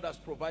that God has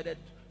provided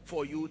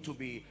for you, to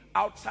be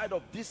outside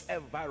of this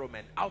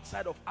environment,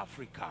 outside of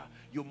Africa.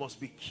 You must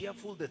be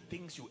careful the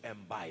things you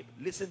imbibe.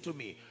 Listen to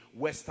me.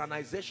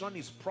 Westernization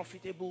is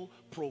profitable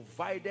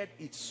provided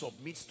it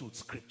submits to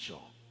scripture.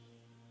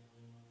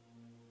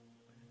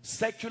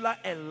 Secular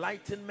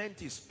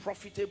enlightenment is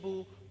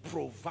profitable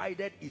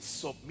provided it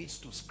submits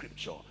to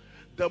scripture.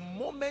 The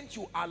moment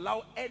you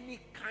allow any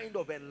kind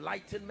of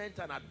enlightenment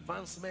and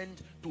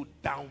advancement to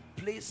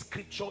downplay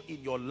scripture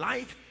in your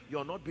life,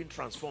 you're not being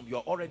transformed. You're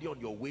already on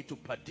your way to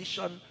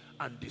perdition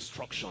and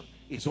destruction.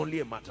 It's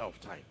only a matter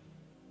of time.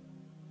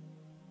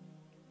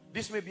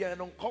 This may be an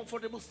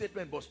uncomfortable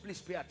statement, but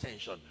please pay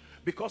attention.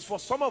 Because for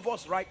some of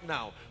us right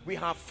now, we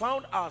have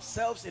found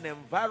ourselves in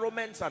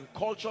environments and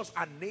cultures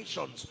and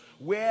nations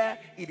where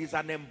it is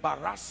an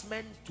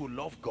embarrassment to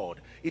love God.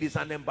 It is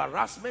an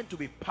embarrassment to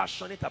be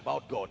passionate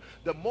about God.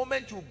 The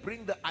moment you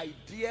bring the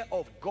idea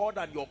of God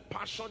and your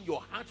passion,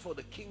 your heart for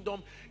the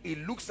kingdom, it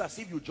looks as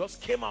if you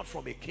just came out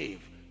from a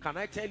cave. Can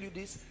I tell you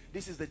this?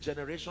 This is the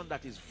generation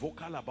that is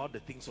vocal about the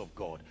things of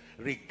God.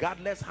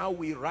 Regardless how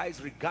we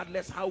rise,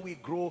 regardless how we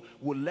grow,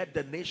 we'll let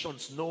the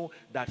nations know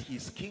that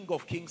he's King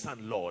of kings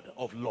and Lord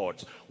of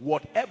lords.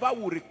 Whatever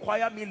will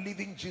require me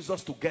leaving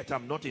Jesus to get,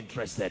 I'm not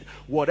interested.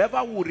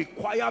 Whatever will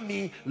require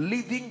me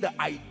leaving the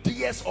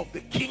ideas of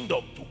the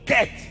kingdom to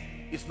get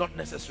is not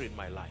necessary in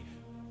my life.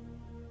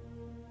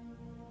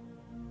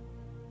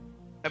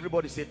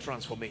 Everybody say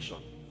transformation.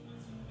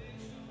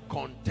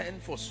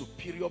 Contend for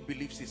superior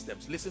belief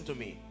systems. Listen to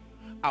me.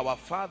 Our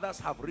fathers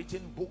have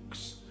written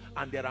books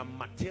and there are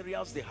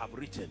materials they have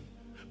written.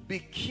 Be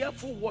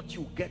careful what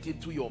you get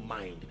into your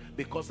mind,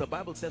 because the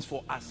Bible says,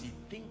 for as he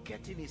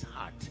thinketh in his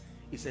heart,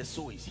 He says,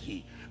 so is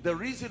he. The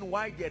reason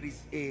why there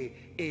is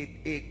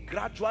a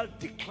gradual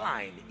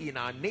decline in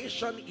our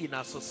nation, in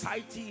our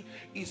society,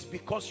 is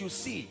because, you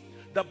see,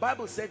 the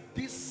Bible said,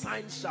 these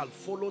signs shall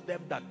follow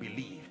them that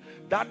believe.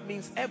 That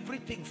means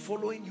everything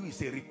following you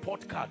is a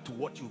report card to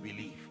what you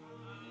believe.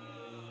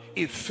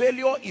 If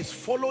failure is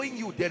following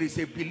you, there is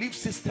a belief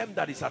system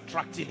that is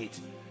attracting it.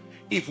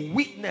 If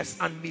weakness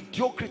and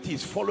mediocrity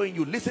is following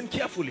you, listen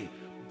carefully,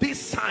 these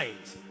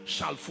signs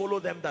shall follow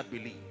them that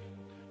believe.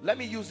 Let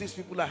me use these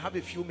people. I have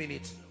a few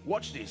minutes.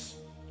 Watch this.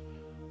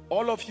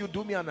 All of you,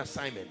 do me an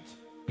assignment.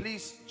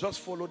 Please just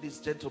follow this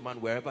gentleman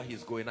wherever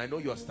he's going. I know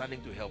you are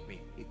standing to help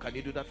me. Can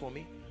you do that for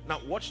me? Now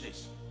watch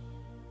this.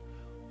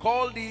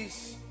 Call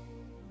this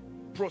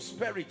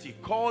prosperity,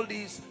 call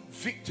this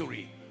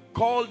victory,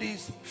 call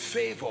this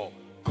favor,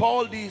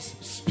 call this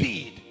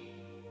speed.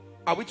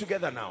 Are we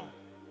together now?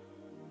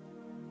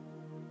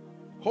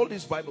 Hold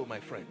this Bible, my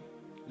friend.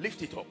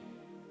 Lift it up.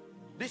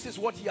 This is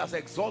what he has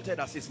exalted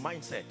as his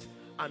mindset.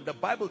 And the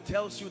Bible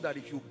tells you that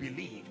if you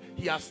believe,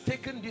 he has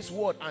taken this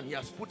word and he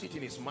has put it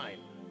in his mind.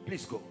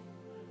 Please go.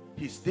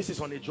 This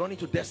is on a journey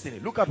to destiny.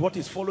 Look at what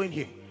is following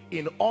him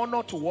in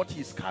honor to what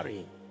he's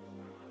carrying.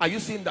 Are you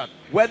seeing that?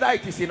 Whether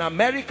it is in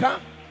America,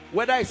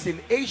 whether it's in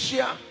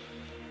Asia,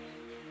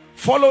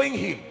 following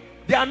him.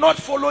 They are not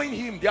following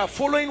him. They are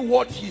following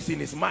what he's in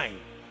his mind.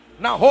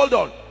 Now hold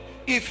on.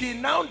 If he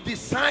now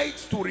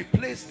decides to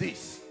replace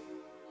this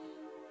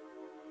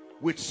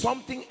with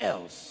something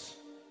else,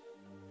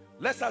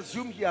 let's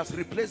assume he has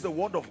replaced the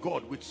word of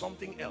God with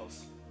something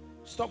else.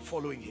 Stop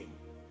following him.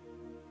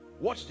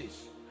 Watch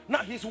this. Now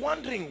he's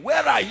wondering,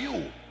 where are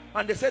you?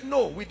 And they said,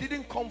 no, we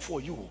didn't come for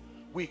you.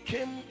 We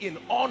came in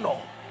honor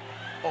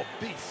of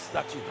this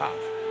that you have.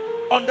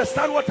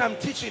 Understand what I'm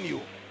teaching you,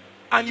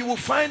 and you will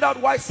find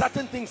out why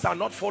certain things are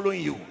not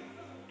following you.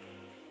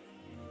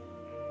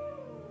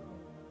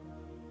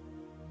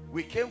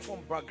 We came from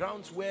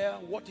backgrounds where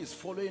what is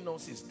following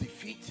us is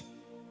defeat,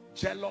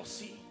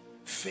 jealousy,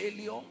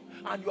 failure.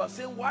 And you are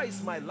saying, why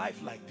is my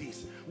life like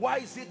this? Why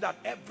is it that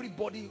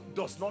everybody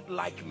does not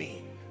like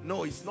me?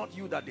 No, it's not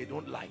you that they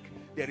don't like.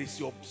 There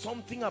is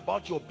something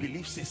about your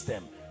belief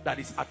system that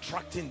is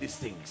attracting these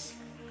things.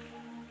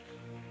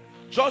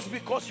 Just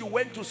because you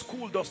went to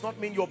school does not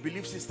mean your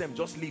belief system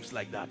just lives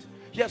like that.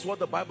 Here's what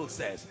the Bible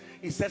says.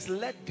 It says,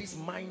 let this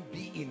mind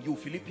be in you.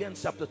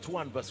 Philippians chapter 2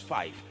 and verse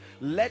 5.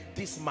 Let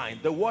this mind.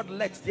 The word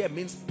let there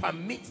means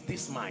permit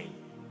this mind.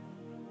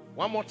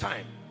 One more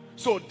time.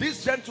 So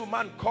this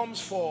gentleman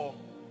comes for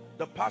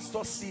the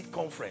pastor's seed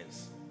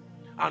conference.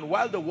 And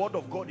while the word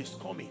of God is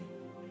coming,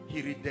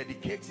 he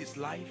rededicates his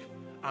life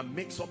and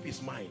makes up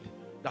his mind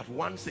that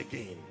once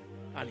again,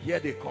 and here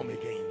they come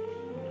again.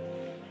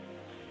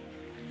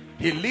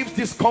 He leaves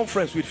this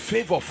conference with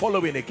favor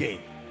following again.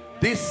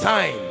 These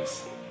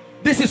signs.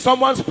 This is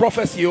someone's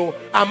prophecy.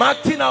 I'm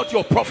acting out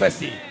your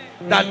prophecy.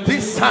 That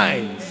these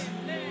signs.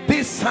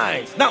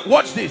 Now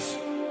watch this.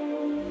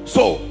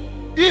 So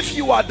if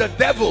you are the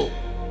devil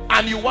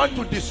and you want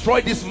to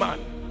destroy this man,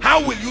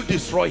 how will you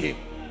destroy him?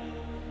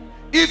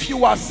 If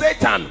you are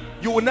Satan,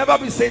 you will never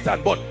be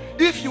Satan. But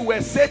if you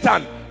were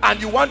Satan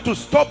and you want to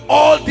stop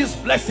all these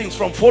blessings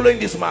from following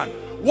this man,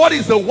 what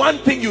is the one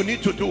thing you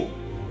need to do?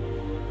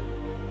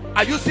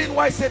 Are you seeing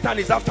why Satan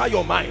is after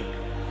your mind?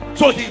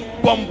 So he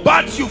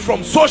bombards you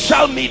from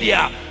social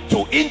media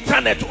to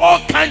internet, to all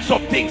kinds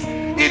of things.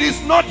 It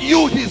is not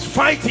you he's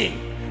fighting.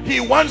 He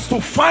wants to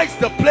fight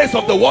the place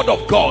of the word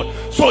of God.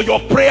 So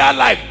your prayer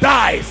life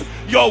dies.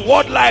 Your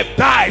word life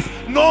dies.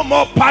 No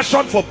more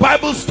passion for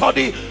Bible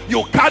study.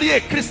 You carry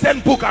a Christian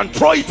book and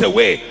throw it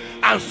away.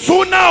 And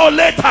sooner or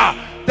later,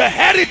 the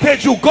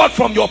heritage you got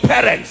from your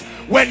parents,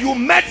 when you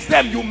met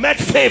them, you met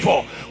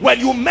favor. When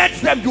you met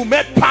them, you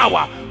met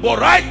power. But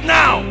right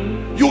now,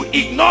 you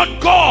ignored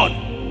God.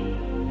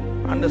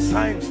 And the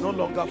signs no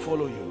longer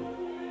follow you.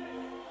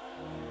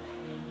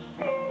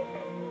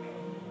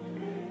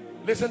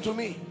 Listen to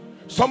me.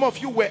 Some of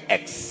you were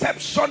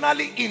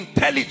exceptionally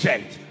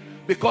intelligent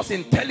because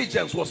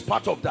intelligence was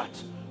part of that.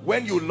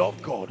 When you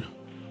loved God,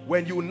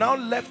 when you now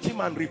left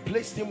him and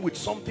replaced him with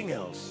something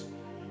else,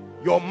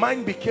 your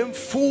mind became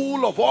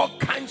full of all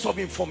kinds of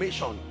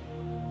information.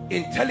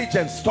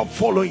 Intelligence stopped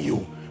following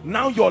you.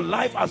 Now your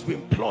life has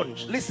been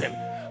plunged. Listen,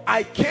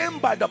 I came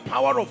by the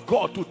power of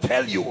God to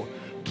tell you,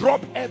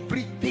 drop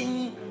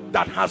everything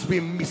that has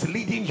been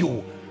misleading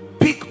you.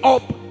 Pick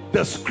up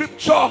the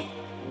scripture.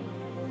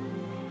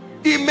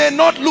 It may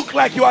not look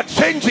like you are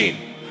changing,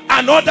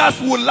 and others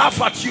will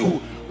laugh at you.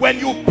 When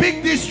you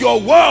pick this,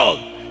 your world,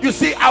 you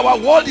see, our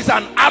world is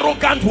an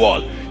arrogant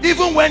world.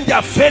 Even when they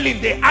are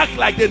failing, they act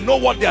like they know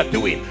what they are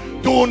doing.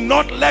 Do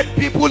not let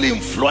people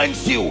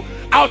influence you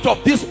out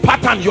of this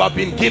pattern you have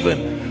been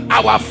given.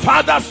 Our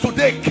fathers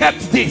today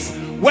kept this.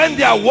 When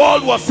their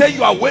world was saying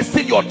you are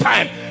wasting your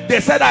time, they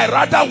said, I'd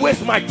rather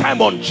waste my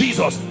time on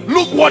Jesus.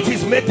 Look what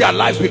he's made their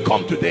lives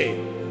become today.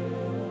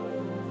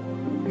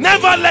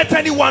 Never let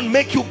anyone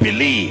make you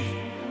believe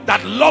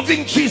that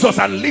loving Jesus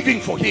and living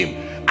for him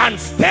and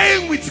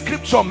staying with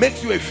scripture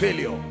makes you a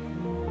failure.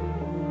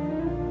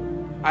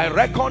 I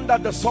reckon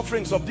that the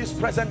sufferings of this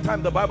present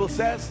time, the Bible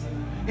says,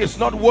 is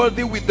not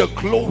worthy with the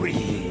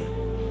glory.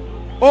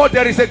 Oh,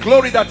 there is a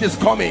glory that is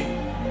coming.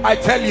 I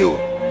tell you,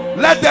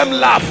 let them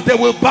laugh. They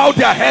will bow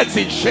their heads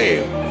in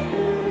shame.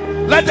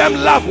 Let them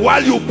laugh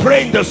while you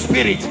pray in the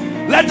spirit.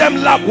 Let them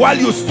laugh while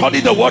you study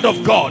the word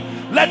of God.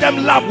 Let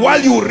them laugh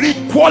while you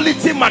read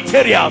quality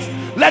materials.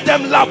 Let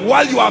them laugh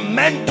while you are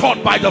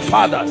mentored by the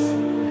fathers.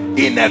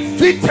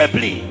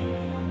 Inevitably.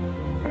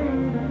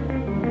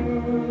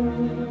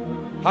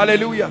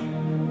 Hallelujah.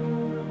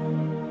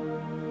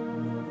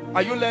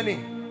 Are you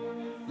learning?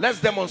 Let's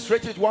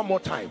demonstrate it one more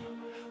time.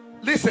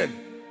 Listen,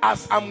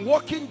 as I'm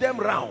walking them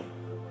round,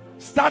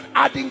 start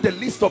adding the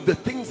list of the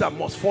things that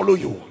must follow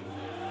you.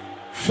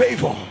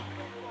 Favor,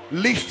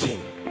 lifting,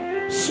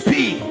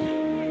 speed.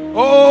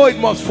 Oh, it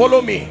must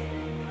follow me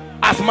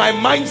as my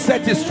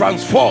mindset is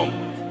transformed.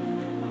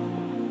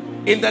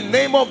 In the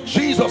name of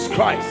Jesus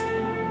Christ.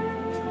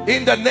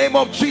 In the name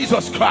of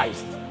Jesus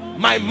Christ.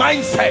 My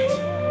mindset,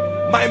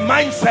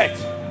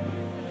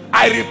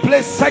 I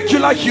replace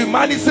secular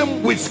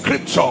humanism with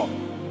scripture.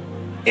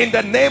 In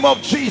the name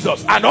of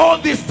Jesus. And all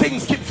these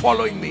things keep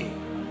following me.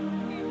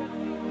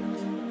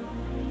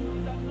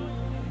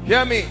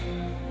 Hear me.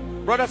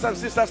 Brothers and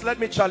sisters, let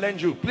me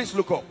challenge you. Please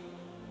look up.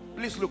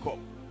 Please look up.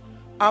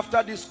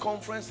 After this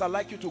conference, I'd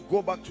like you to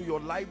go back to your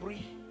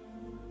library.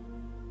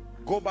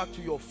 Go back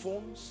to your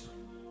phones.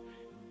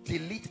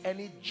 Delete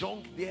any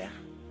junk there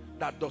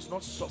that does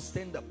not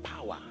sustain the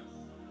power.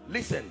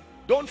 Listen,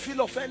 don't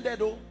feel offended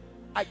though.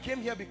 I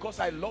came here because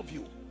I love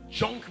you.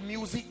 Junk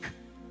music,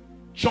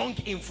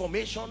 junk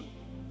information,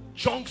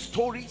 junk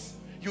stories.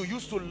 You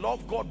used to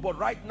love God, but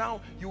right now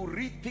you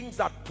read things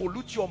that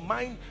pollute your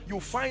mind.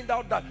 You find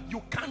out that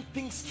you can't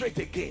think straight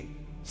again.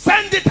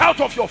 Send it out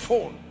of your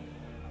phone.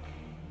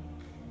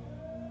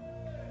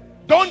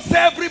 Don't say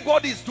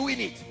everybody is doing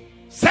it.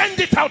 Send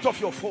it out of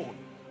your phone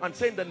and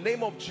say, in the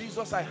name of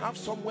Jesus, I have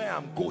somewhere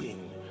I'm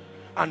going.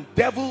 And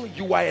devil,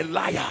 you are a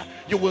liar.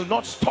 You will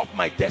not stop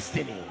my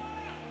destiny.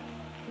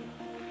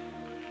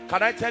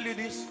 Can I tell you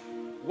this?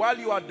 While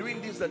you are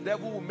doing this, the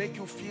devil will make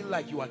you feel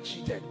like you are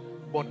cheated.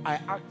 But I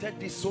acted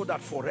this so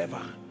that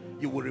forever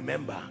you will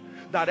remember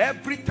that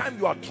every time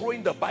you are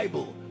throwing the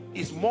Bible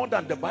is more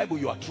than the Bible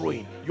you are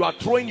throwing. You are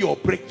throwing your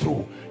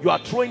breakthrough. You are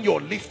throwing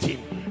your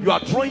lifting. You are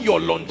throwing your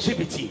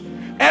longevity.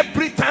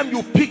 Every time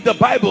you pick the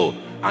Bible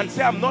and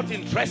say, I'm not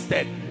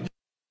interested, you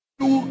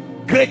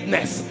threw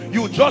greatness.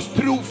 You just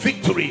threw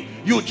victory.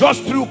 You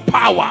just threw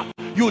power.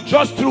 You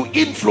just threw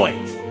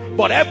influence.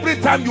 But every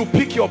time you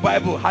pick your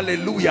Bible,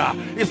 hallelujah,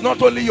 it's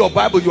not only your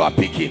Bible you are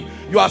picking.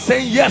 You are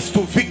saying yes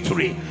to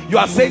victory. You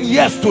are saying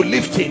yes to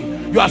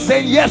lifting. You are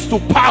saying yes to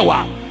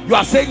power. You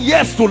are saying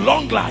yes to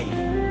long life.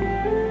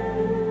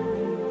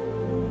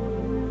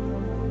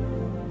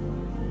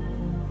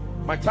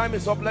 My time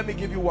is up. Let me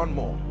give you one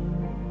more.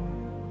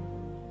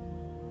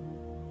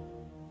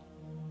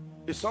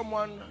 Is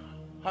someone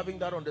having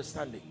that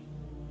understanding?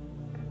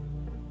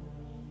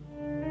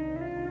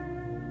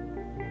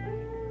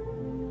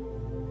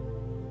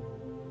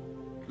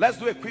 Let's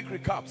do a quick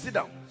recap. Sit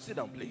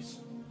down please.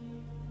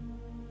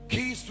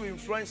 Keys to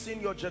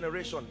influencing your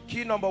generation.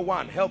 Key number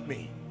one, help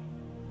me.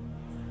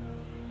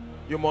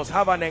 You must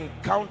have an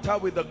encounter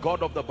with the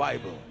God of the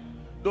Bible.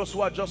 Those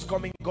who are just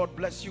coming, God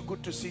bless you,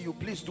 good to see you.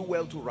 Please do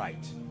well to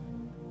write.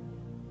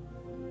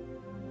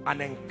 An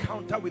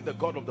encounter with the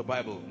God of the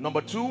Bible. Number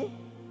two,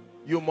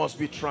 you must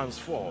be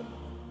transformed.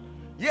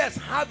 Yes,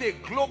 have a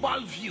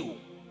global view,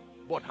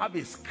 but have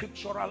a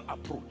scriptural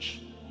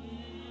approach.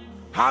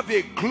 Have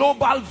a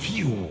global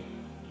view,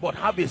 but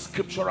have a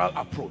scriptural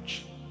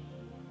approach.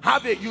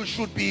 You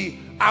should be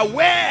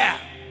aware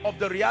of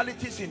the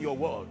realities in your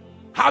world.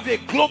 Have a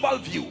global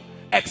view.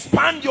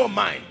 Expand your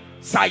mind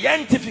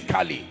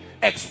scientifically.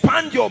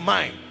 Expand your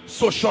mind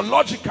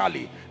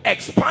sociologically.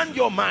 Expand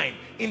your mind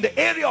in the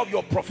area of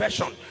your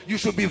profession. You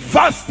should be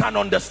vast and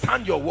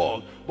understand your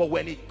world. But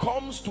when it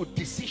comes to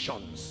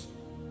decisions,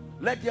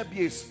 let there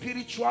be a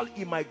spiritual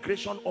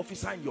immigration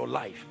officer in your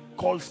life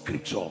called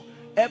scripture.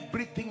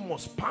 Everything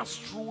must pass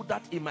through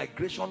that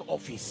immigration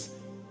office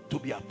to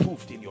be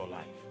approved in your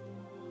life.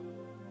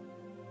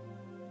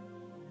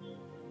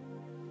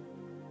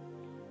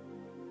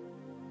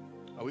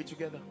 Are we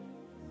together?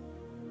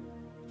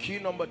 Key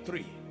number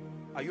three.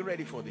 Are you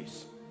ready for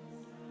this?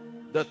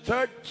 The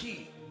third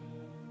key,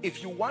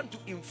 if you want to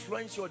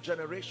influence your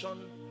generation,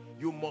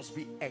 you must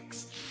be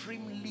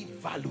extremely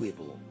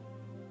valuable.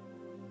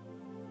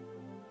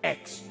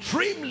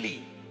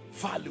 Extremely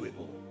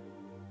valuable.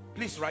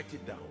 Please write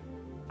it down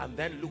and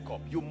then look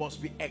up. You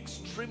must be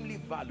extremely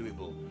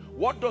valuable.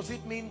 What does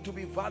it mean to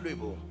be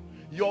valuable?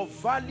 Your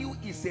value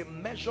is a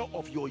measure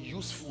of your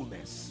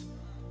usefulness.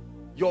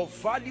 Your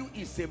value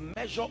is a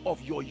measure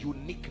of your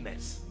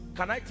uniqueness.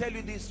 Can I tell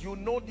you this? You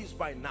know this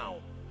by now.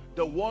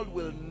 The world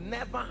will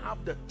never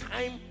have the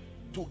time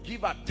to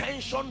give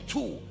attention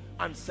to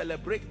and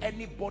celebrate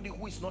anybody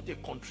who is not a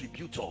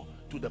contributor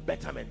to the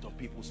betterment of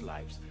people's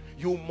lives.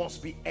 You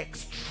must be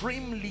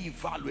extremely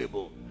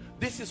valuable.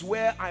 This is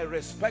where I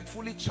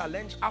respectfully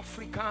challenge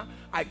Africa.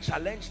 I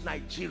challenge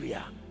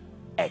Nigeria.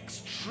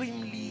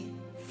 Extremely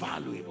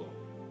valuable.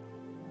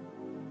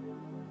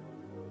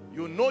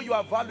 You know you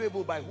are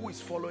valuable by who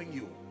is following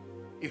you.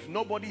 If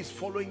nobody is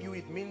following you,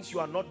 it means you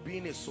are not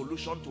being a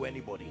solution to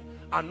anybody.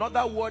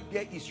 Another word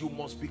there is you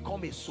must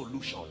become a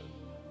solution.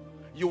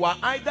 You are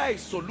either a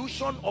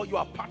solution or you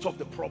are part of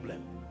the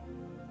problem.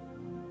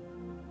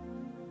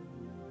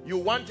 You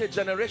want a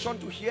generation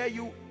to hear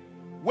you,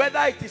 whether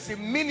it is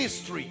in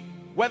ministry,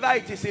 whether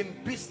it is in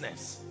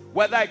business,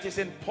 whether it is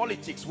in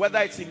politics, whether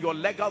it's in your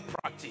legal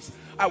practice.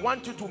 I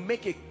want you to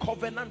make a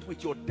covenant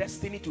with your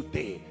destiny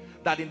today,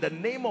 that in the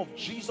name of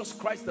Jesus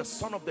Christ, the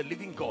Son of the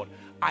living God,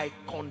 I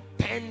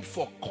contend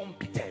for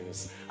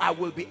competence. I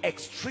will be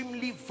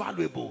extremely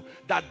valuable,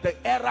 that the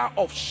era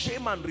of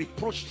shame and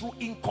reproach through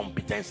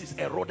incompetence is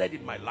eroded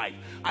in my life.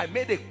 I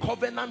made a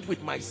covenant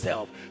with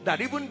myself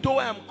that even though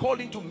I am called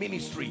into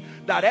ministry,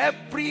 that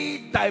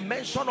every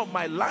dimension of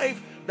my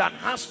life that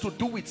has to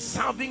do with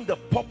serving the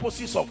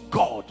purposes of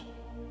God,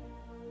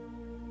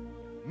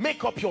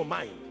 make up your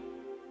mind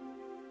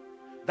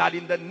that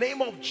in the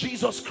name of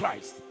Jesus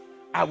Christ,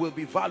 I will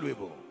be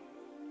valuable.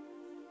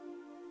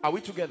 Are we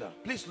together?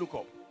 Please look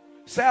up.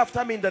 Say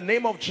after me, in the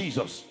name of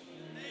Jesus.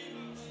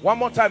 One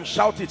more time,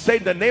 shout it. Say,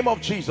 in the name of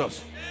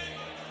Jesus,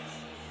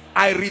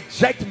 I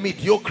reject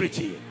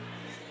mediocrity.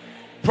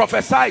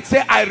 Prophesy.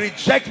 Say, I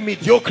reject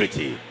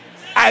mediocrity.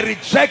 I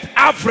reject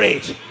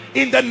average.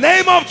 In the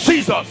name of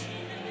Jesus.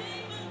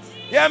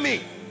 Hear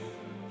me.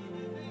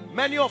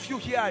 Many of you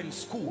here are in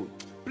school.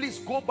 Please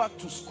go back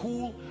to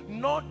school,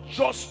 not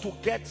just to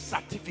get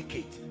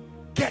certificate.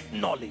 Get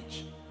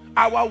knowledge.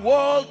 Our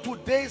world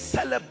today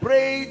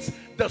celebrates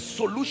the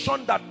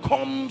solution that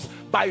comes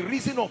by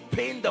reason of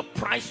paying the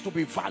price to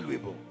be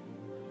valuable.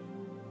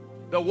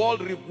 The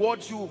world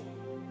rewards you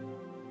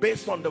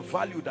based on the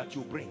value that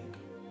you bring.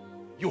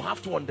 You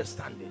have to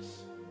understand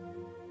this.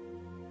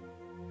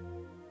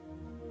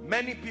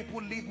 Many people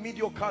live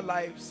mediocre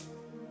lives.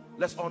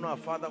 Let's honor our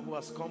Father who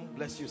has come.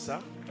 Bless you, sir.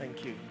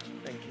 Thank you.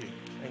 Thank you.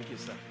 Thank you,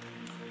 sir.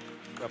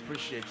 We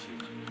appreciate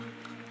you.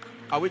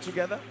 Are we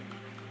together?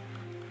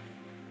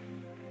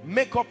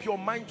 Make up your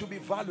mind to be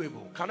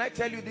valuable. Can I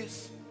tell you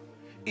this?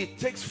 It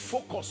takes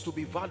focus to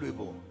be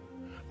valuable.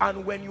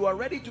 And when you are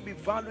ready to be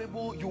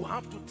valuable, you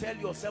have to tell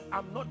yourself,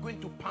 I'm not going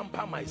to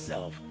pamper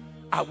myself.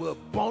 I will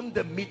burn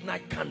the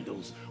midnight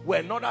candles.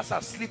 When others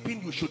are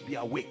sleeping, you should be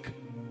awake.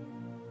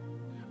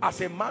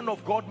 As a man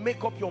of God,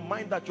 make up your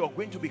mind that you are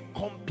going to be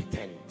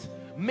competent.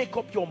 Make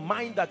up your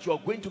mind that you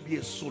are going to be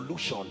a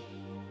solution.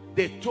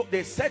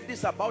 They said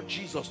this about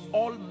Jesus: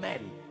 all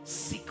men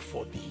seek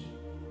for thee.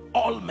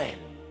 All men.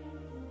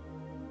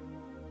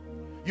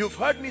 You've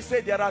heard me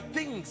say there are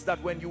things that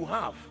when you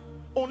have,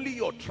 only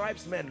your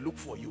tribesmen look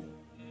for you.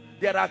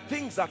 There are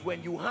things that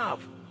when you have,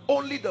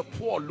 only the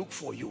poor look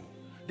for you.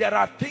 There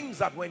are things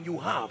that when you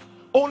have,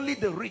 only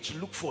the rich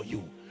look for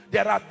you.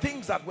 There are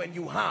things that when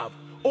you have,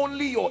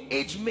 only your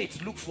age mates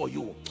look for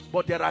you.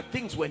 But there are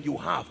things when you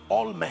have,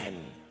 all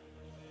men,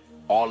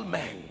 all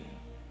men,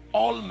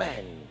 all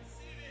men.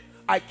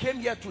 I came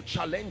here to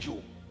challenge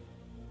you.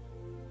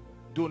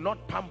 Do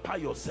not pamper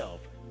yourself.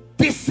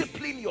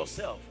 Discipline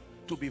yourself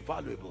to be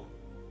valuable.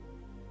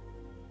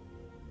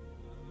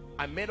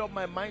 I made up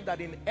my mind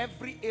that in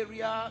every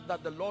area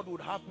that the Lord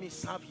would have me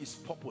serve his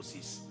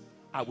purposes,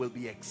 I will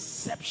be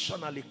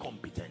exceptionally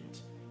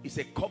competent. It's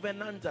a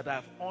covenant that I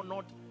have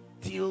honored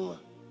till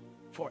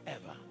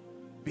forever.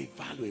 Be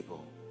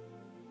valuable.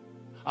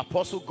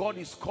 Apostle, God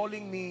is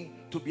calling me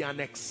to be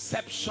an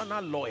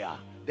exceptional lawyer.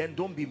 Then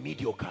don't be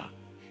mediocre.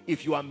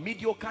 If you are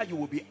mediocre, you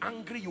will be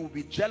angry, you will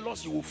be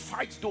jealous, you will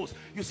fight those.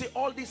 You see,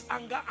 all this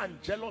anger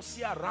and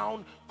jealousy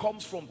around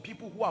comes from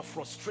people who are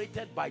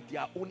frustrated by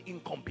their own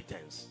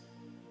incompetence.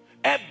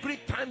 Every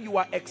time you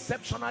are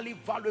exceptionally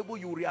valuable,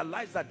 you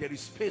realize that there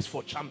is space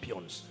for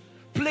champions.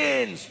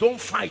 Planes don't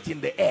fight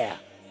in the air.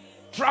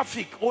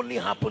 Traffic only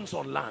happens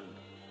on land.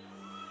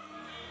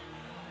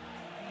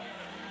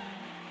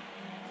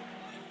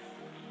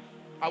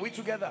 Are we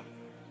together?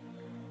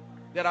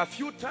 There are a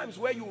few times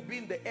where you will be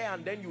in the air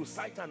and then you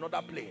sight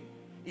another plane.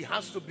 It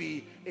has to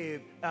be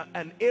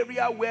an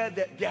area where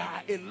there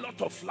are a lot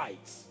of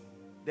flights.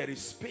 There is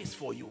space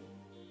for you.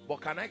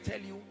 But can I tell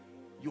you,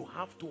 you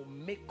have to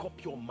make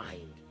up your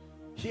mind.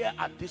 Here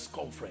at this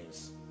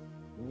conference,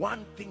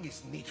 one thing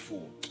is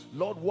needful.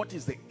 Lord, what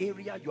is the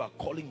area you are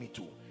calling me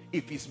to?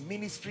 If it's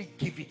ministry,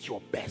 give it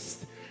your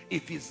best.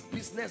 If it's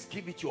business,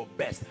 give it your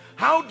best.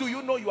 How do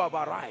you know you have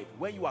arrived?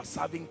 When you are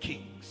serving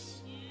kings.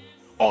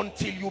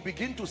 Until you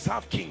begin to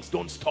serve kings,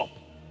 don't stop.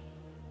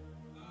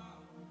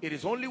 It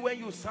is only when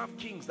you serve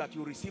kings that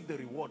you receive the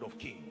reward of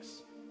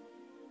kings.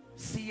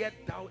 Seest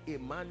thou a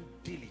man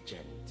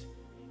diligent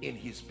in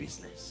his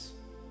business?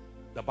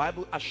 The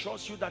Bible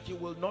assures you that he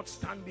will not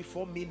stand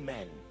before mean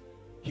men.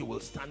 He will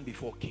stand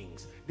before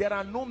kings. There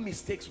are no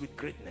mistakes with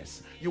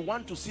greatness. You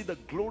want to see the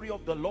glory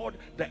of the Lord,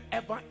 the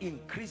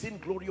ever-increasing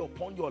glory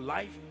upon your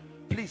life?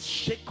 Please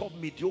shake up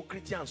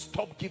mediocrity and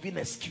stop giving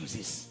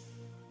excuses.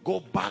 Go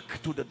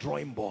back to the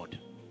drawing board.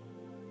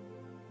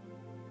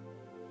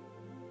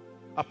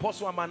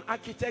 Apostle, I'm an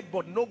architect,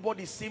 but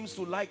nobody seems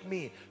to like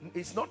me.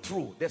 It's not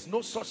true. There's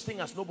no such thing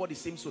as nobody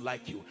seems to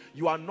like you.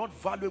 You are not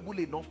valuable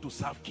enough to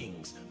serve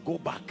kings. Go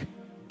back.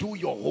 Do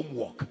your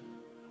homework.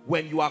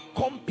 When you are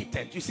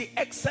competent, you see,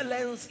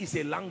 excellence is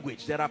a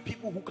language. There are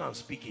people who can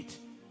speak it.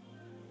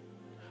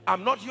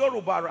 I'm not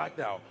Yoruba right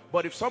now,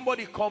 but if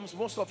somebody comes,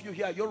 most of you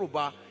here are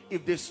Yoruba,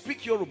 if they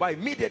speak Yoruba,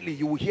 immediately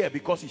you will hear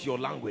because it's your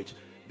language.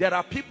 There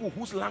are people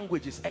whose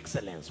language is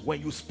excellence. When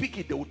you speak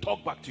it, they will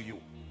talk back to you.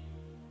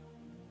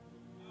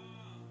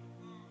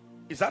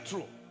 Is that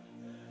true?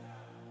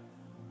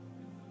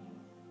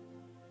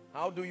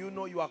 How do you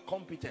know you are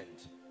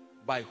competent?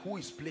 By who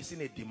is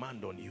placing a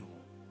demand on you.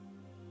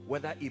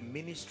 Whether in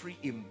ministry,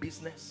 in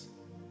business.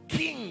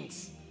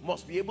 Kings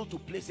must be able to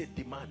place a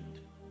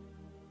demand.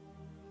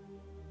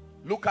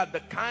 Look at the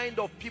kind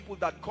of people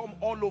that come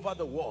all over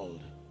the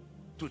world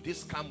to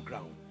this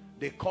campground.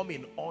 They come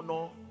in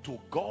honor to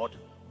God,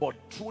 but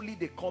truly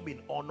they come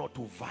in honor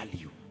to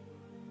value.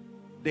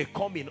 They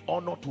come in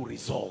honor to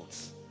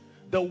results.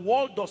 The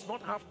world does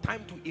not have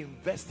time to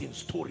invest in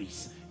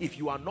stories. If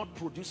you are not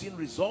producing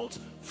results,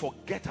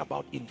 forget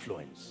about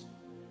influence.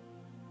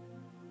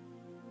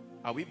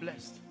 Are we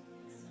blessed?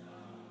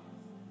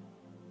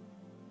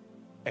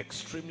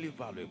 Extremely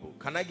valuable.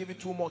 Can I give you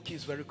 2 more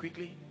keys very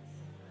quickly?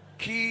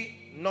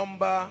 Key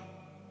number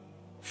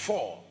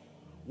 4.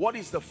 What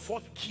is the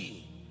 4th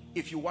key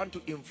if you want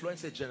to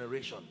influence a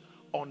generation?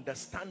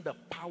 Understand the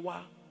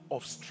power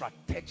of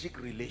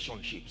strategic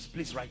relationships.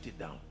 Please write it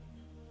down.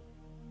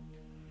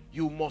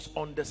 You must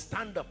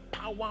understand the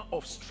power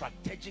of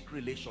strategic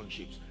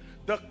relationships.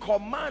 The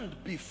command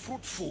be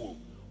fruitful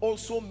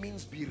also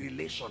means be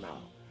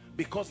relational,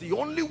 because the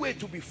only way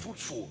to be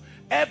fruitful,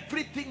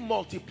 everything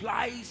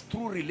multiplies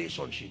through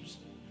relationships.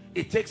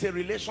 It takes a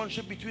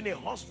relationship between a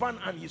husband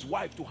and his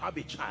wife to have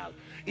a child.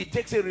 It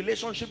takes a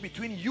relationship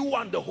between you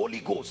and the Holy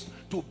Ghost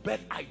to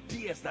birth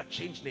ideas that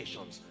change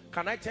nations.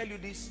 Can I tell you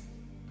this?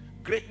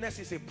 Greatness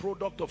is a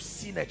product of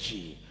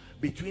synergy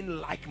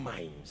between like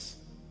minds.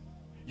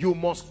 You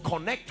must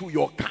connect to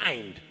your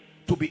kind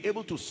to be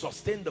able to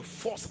sustain the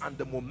force and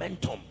the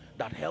momentum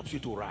that helps you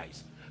to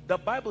rise. The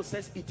Bible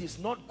says it is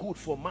not good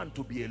for man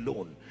to be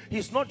alone.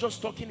 He's not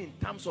just talking in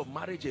terms of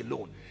marriage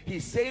alone.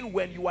 He's saying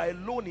when you are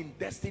alone in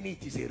destiny,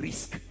 it is a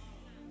risk.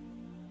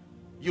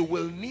 You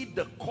will need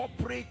the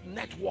corporate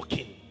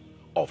networking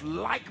of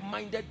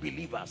like-minded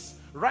believers.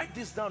 Write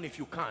this down if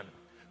you can.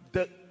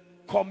 The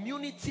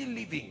community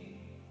living,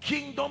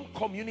 kingdom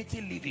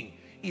community living,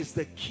 is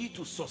the key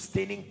to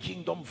sustaining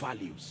kingdom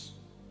values.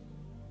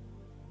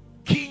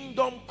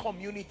 Kingdom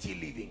community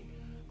living.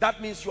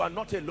 That means you are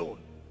not alone.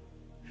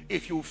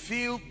 If you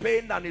feel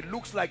pain and it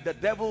looks like the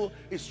devil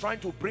is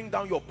trying to bring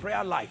down your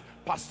prayer life,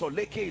 Pastor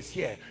Leke is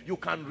here. You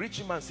can reach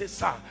him and say,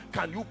 sir,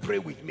 can you pray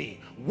with me?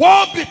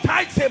 Woe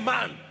betides a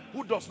man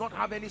who does not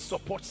have any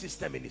support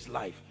system in his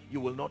life.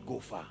 You will not go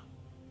far.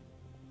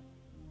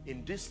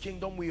 In this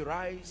kingdom we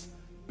rise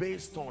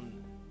based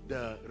on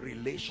the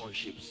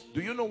relationships. Do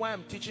you know why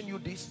I'm teaching you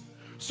this?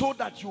 So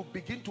that you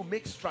begin to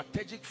make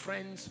strategic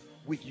friends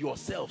with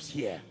yourselves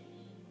here.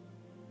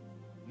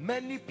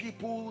 Many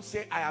people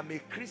say, I am a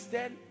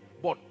Christian,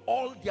 but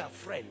all their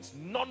friends,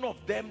 none of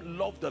them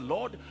love the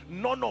Lord.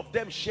 None of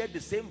them share the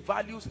same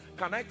values.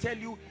 Can I tell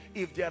you,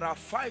 if there are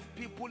 5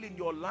 people in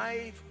your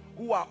life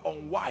who are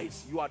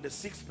unwise, you are the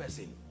 6th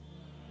person.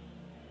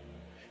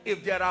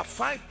 If there are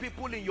 5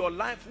 people in your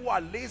life who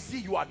are lazy,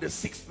 you are the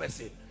 6th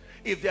person.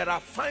 If there are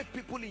 5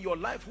 people in your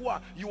life who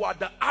are, you are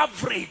the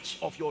average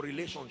of your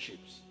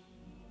relationships.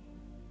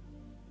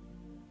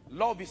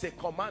 Love is a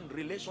command,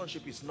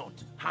 relationship is not.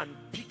 And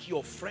pick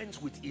your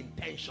friends with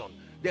intention.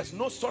 There's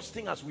no such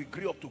thing as we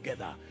grew up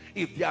together.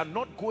 If they are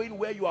not going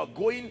where you are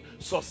going,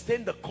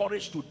 sustain the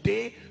courage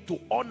today to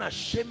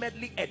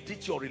unashamedly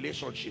edit your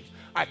relationships.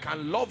 I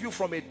can love you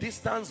from a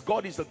distance.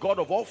 God is the God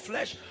of all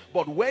flesh.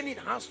 But when it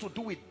has to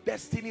do with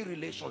destiny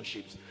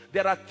relationships,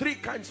 there are 3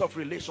 kinds of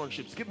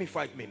relationships. Give me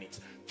 5 minutes.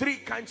 3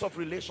 kinds of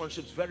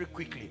relationships very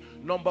quickly.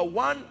 Number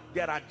 1,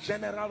 there are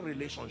general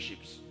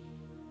relationships.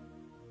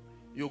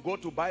 You go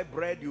to buy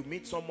bread, you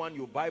meet someone,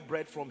 you buy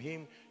bread from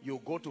him. You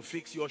go to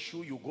fix your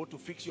shoe, you go to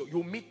fix your...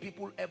 You meet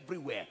people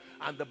everywhere.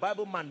 And the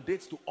Bible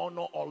mandates to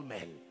honor all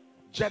men.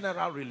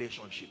 General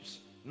relationships.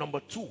 Number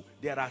 2,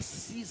 there are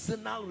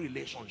seasonal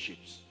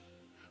relationships.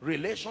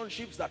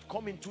 Relationships that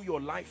come into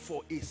your life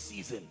for a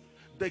season.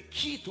 The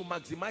key to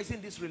maximizing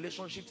these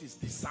relationships is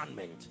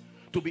discernment.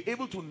 To be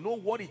able to know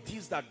what it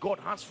is that God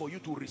has for you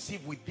to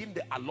receive within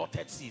the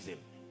allotted season.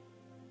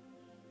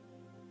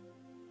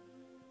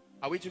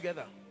 Are we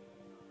together?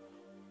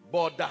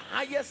 But the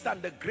highest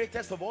and the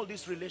greatest of all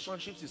these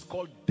relationships is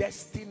called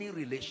destiny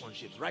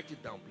relationships. Write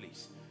it down,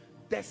 please.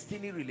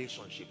 Destiny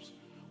relationships.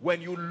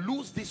 When you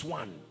lose this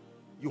one,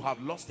 you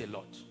have lost a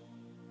lot.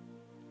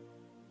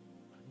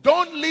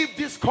 Don't leave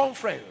this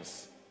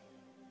conference.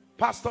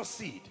 Pastor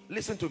Seed,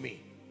 listen to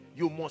me.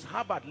 You must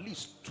have at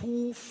least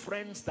 2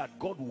 friends that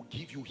God will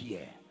give you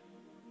here,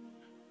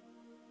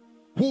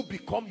 who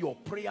become your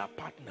prayer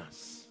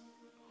partners,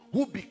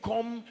 who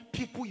become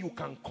people you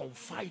can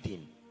confide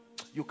in.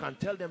 You can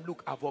tell them,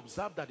 look, I've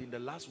observed that in the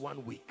last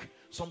 1 week,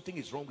 something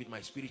is wrong with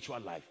my spiritual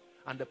life.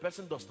 And the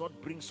person does not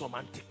bring some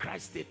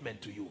antichrist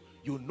statement to you.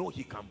 You know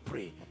he can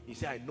pray. He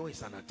say, I know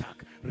it's an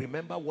attack.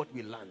 Remember what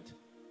we learned.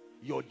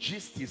 Your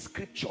gist is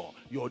scripture.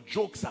 Your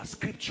jokes are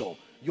scripture.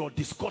 Your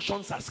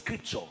discussions are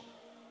scripture.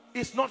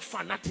 It's not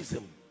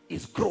fanaticism.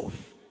 It's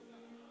growth.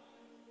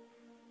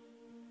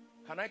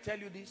 Can I tell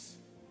you this?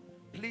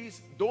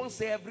 Please don't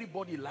say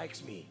everybody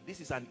likes me.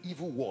 This is an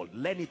evil world.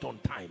 Learn it on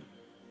time.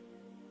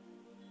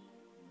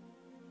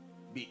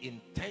 Be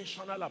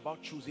intentional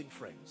about choosing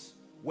friends.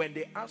 When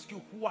they ask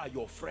you who are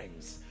your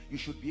friends, you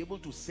should be able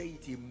to say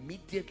it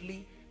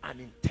immediately and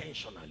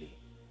intentionally.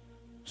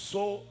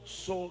 So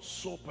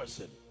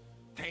person.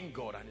 Thank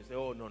God. And you say,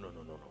 oh, no.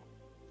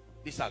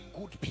 These are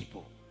good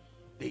people.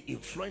 They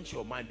influence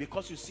your mind.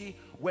 Because you see,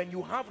 when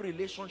you have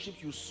relationships,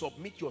 you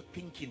submit your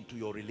thinking to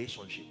your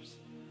relationships.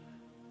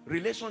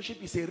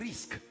 Relationship is a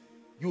risk.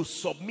 You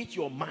submit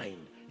your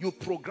mind. You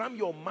program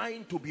your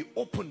mind to be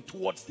open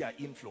towards their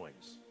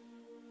influence.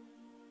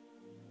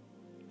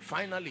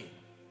 Finally,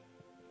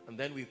 and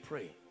then we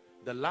pray,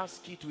 the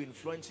last key to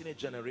influencing a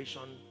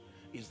generation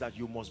is that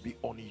you must be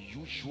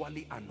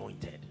unusually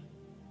anointed.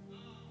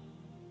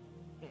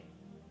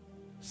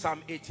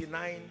 Psalm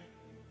 89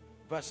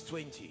 verse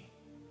 20.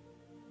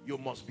 You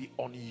must be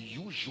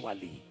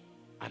unusually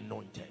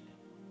anointed.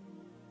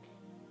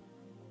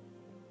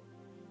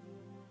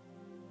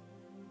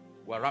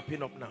 We're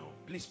wrapping up now.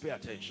 Please pay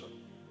attention.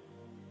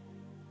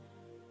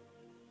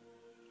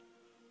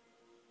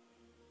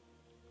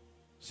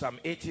 Psalm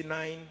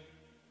 89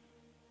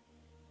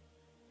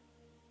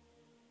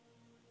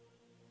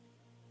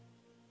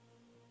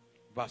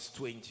 verse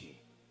 20.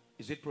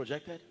 Is it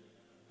projected?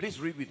 Please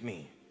read with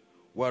me.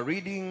 We're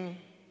reading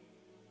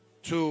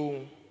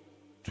to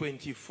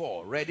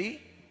 24.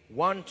 Ready?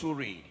 1 to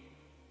read.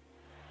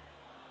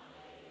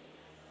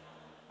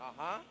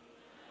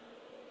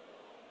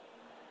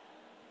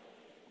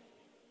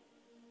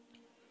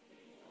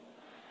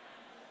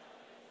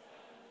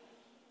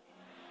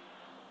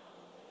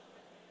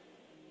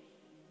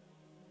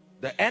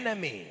 The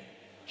enemy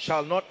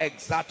shall not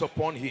exert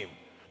upon him,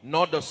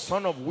 nor the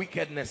son of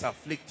wickedness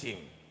afflict him.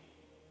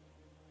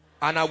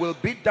 And I will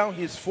beat down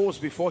his foes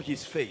before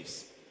his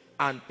face,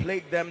 and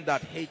plague them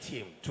that hate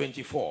him.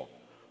 24.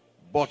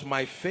 But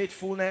my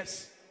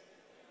faithfulness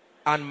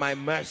and my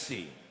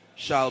mercy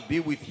shall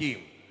be with him,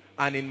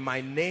 and in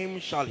my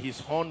name shall his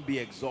horn be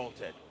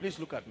exalted. Please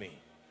look at me.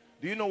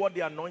 Do you know what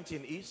the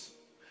anointing is?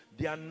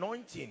 The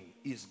anointing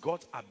is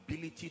God's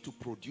ability to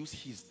produce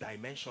his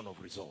dimension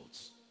of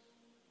results.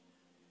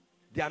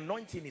 The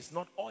anointing is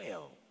not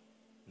oil.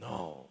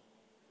 No.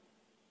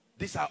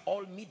 These are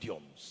all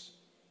mediums.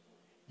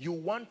 You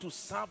want to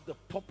serve the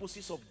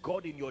purposes of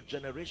God in your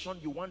generation.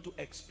 You want to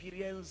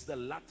experience the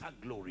latter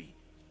glory.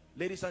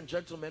 Ladies and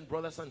gentlemen,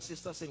 brothers and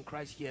sisters in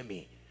Christ, hear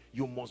me.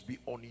 You must be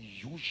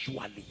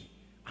unusually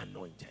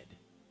anointed.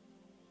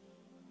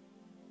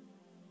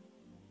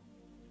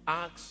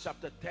 Acts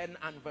chapter 10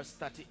 and verse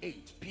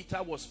 38.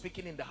 Peter was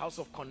speaking in the house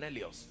of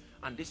Cornelius,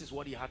 and this is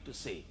what he had to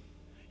say.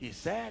 He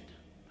said,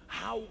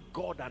 how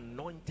God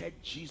anointed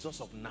Jesus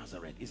of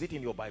Nazareth. Is it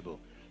in your Bible?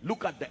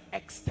 Look at the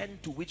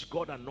extent to which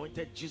God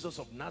anointed Jesus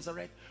of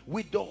Nazareth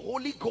with the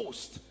Holy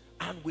Ghost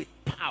and with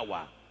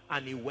power.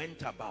 And he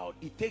went about.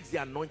 It takes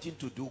the anointing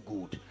to do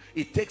good.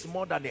 It takes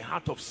more than a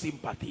heart of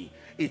sympathy.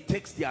 It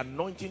takes the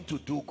anointing to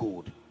do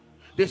good.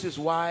 This is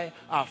why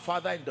our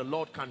Father in the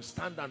Lord can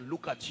stand and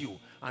look at you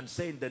and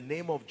say, in the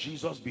name of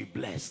Jesus, be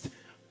blessed.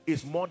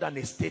 It's more than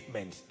a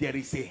statement. There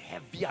is a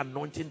heavy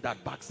anointing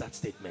that backs that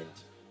statement.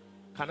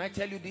 Can I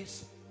tell you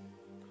this?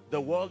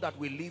 The world that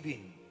we live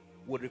in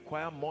will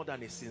require more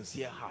than a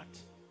sincere heart.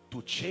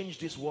 To change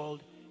this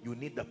world, you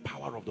need the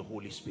power of the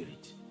Holy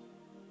Spirit.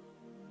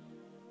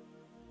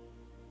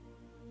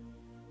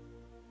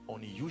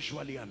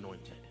 Unusually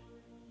anointed.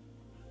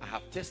 I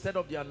have tasted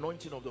of the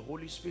anointing of the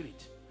Holy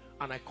Spirit,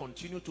 and I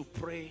continue to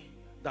pray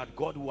that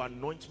God will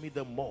anoint me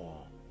the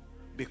more,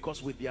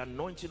 because with the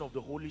anointing of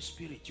the Holy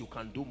Spirit you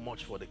can do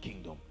much for the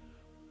kingdom.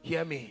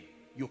 Hear me,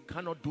 you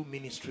cannot do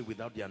ministry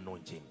without the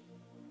anointing.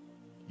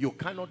 You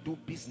cannot do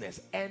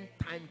business, end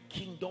time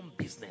kingdom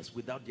business,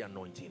 without the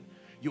anointing.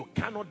 You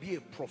cannot be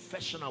a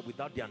professional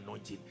without the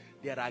anointing.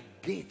 There are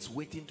gates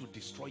waiting to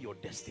destroy your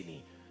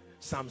destiny.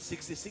 Psalm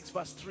 66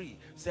 verse 3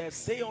 says,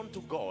 say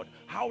unto God,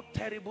 how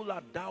terrible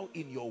art thou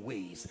in your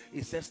ways.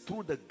 It says,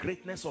 through the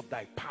greatness of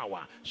thy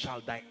power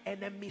shall thy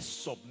enemies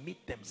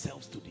submit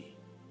themselves to thee.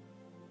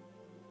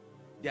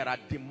 There are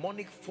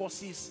demonic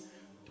forces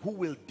who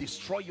will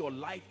destroy your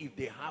life if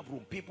they have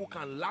room. People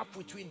can laugh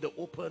with you in the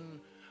open,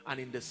 and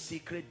in the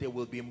secret they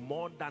will be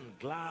more than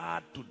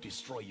glad to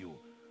destroy you.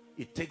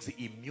 It takes the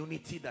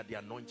immunity that the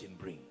anointing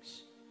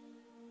brings.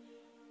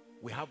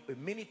 We have a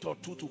minute or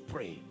two to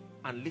pray.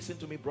 And listen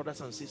to me,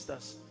 brothers and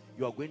sisters.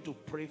 You are going to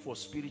pray for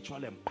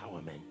spiritual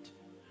empowerment,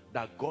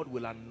 that God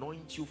will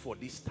anoint you for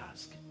this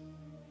task.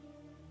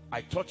 I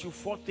taught you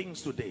 4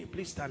 things today.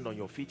 Please stand on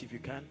your feet if you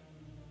can.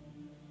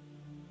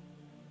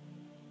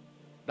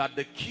 That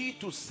the key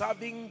to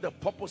serving the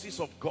purposes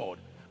of God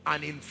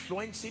and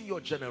influencing your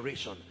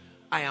generation.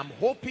 I am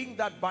hoping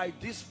that by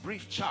this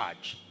brief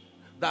charge,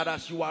 that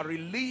as you are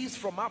released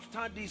from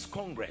after this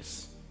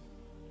Congress,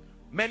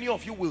 many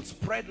of you will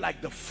spread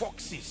like the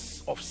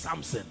foxes of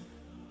Samson,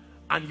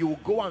 and you will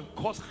go and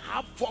cause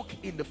havoc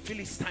in the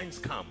Philistines'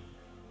 camp.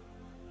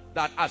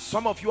 That as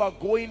some of you are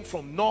going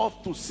from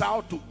north to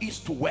south to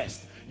east to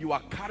west, you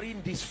are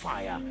carrying this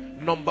fire.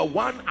 Number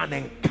one, an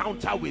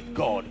encounter with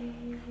God.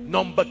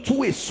 Number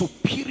two, a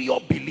superior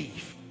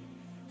belief,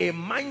 a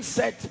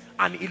mindset,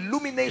 an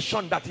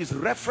illumination that is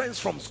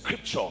referenced from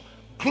scripture,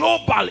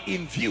 global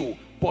in view,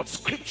 but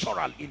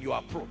scriptural in your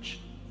approach.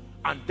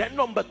 And then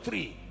number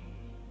three,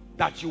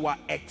 that you are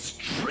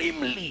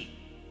extremely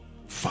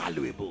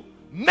valuable.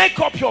 Make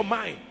up your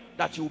mind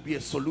that you will be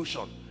a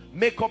solution.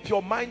 Make up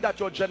your mind that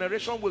your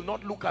generation will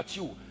not look at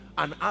you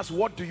and ask,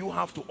 what do you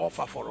have to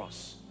offer for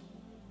us?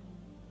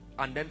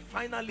 And then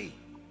finally,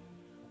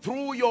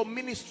 through your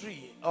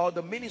ministry or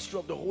the ministry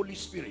of the Holy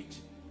Spirit,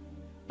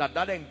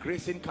 that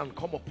engracing can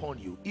come upon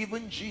you.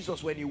 Even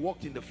Jesus, when he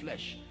walked in the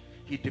flesh,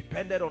 he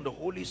depended on the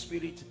Holy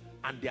Spirit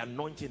and the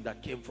anointing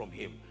that came from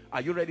him.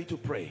 Are you ready to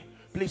pray?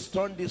 Please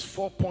turn these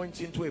 4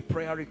 points into a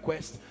prayer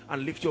request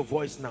and lift your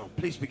voice now.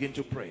 Please begin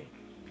to pray.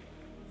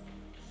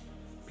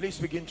 Please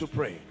begin to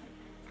pray.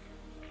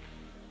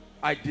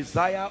 I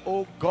desire,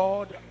 oh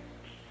God,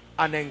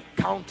 an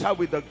encounter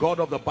with the God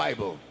of the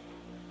Bible.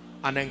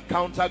 An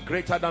encounter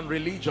greater than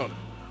religion.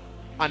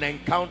 An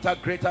encounter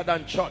greater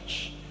than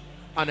church.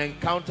 An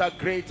encounter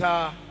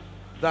greater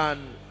than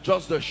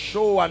just the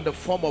show and the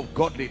form of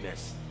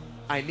godliness.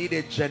 I need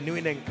a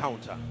genuine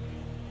encounter.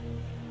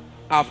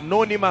 I've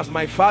known him as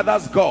my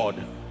father's God.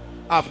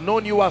 I've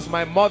known you as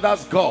my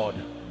mother's God.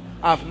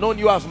 I've known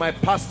you as my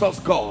pastor's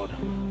God.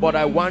 But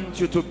I want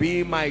you to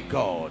be my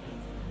God.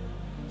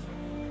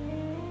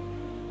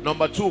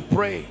 Number two,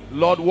 pray,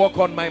 Lord, work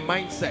on my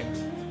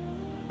mindset.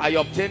 I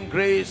obtain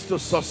grace to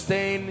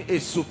sustain a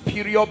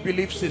superior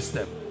belief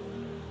system.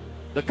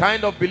 The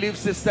kind of belief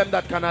system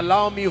that can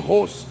allow me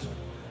host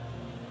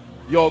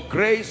your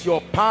grace, your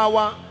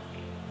power,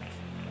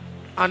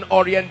 an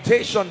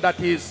orientation that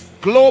is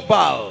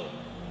global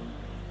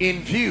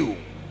in view,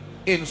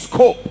 in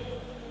scope,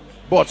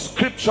 but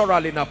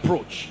scriptural in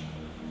approach.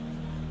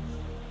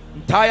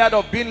 I'm tired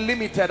of being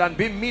limited and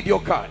being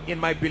mediocre in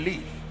my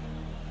belief.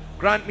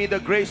 Grant me the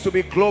grace to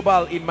be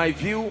global in my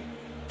view,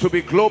 to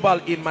be global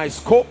in my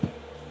scope,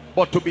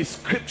 but to be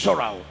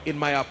scriptural in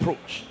my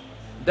approach.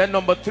 Then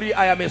number three,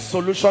 I am a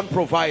solution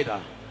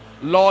provider.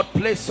 Lord,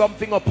 place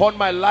something upon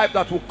my life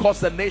that will cause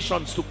the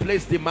nations to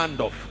place demand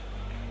of.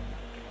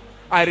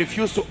 I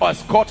refuse to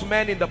escort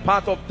men in the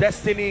path of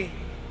destiny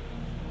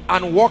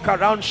and walk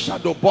around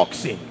shadow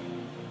boxing.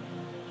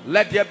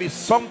 Let there be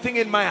something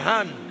in my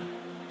hand,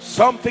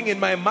 something in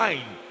my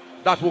mind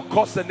that will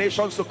cause the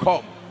nations to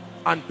come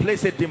and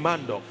place a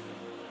demand of.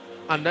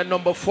 And then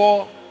number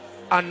four,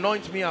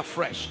 anoint me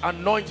afresh.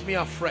 Anoint me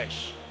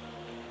afresh.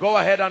 Go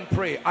ahead and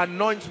pray.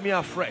 Anoint me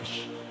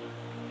afresh.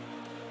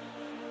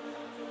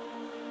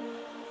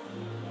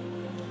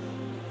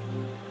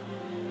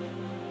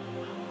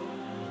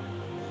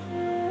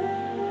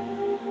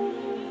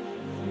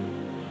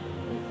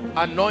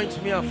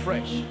 Anoint me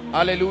afresh.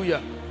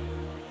 Hallelujah.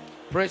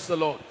 Praise the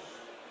Lord.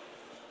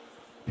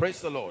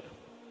 Praise the Lord.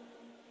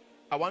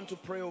 I want to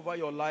pray over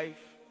your life.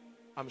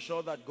 I'm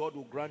sure that God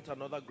will grant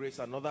another grace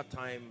another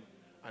time,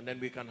 and then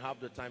we can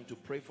have the time to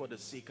pray for the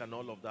sick and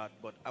all of that.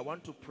 But I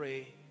want to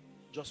pray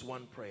just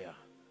one prayer.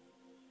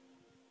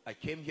 I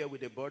came here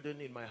with a burden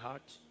in my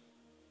heart,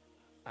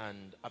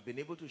 and I've been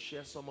able to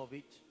share some of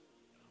it.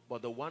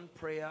 But the one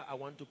prayer I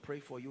want to pray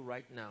for you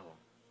right now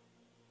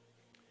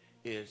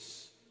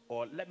is,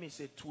 or let me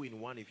say two in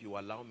one if you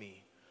allow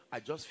me. I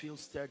just feel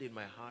stirred in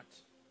my heart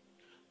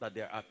that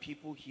there are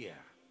people here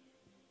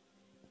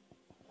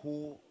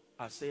who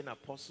are saying,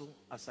 Apostle,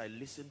 as I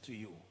listen to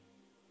you,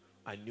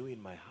 I knew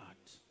in my heart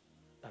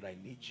that I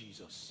need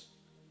Jesus.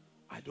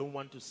 I don't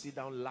want to sit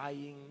down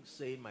lying,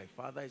 saying my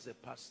father is a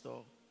pastor,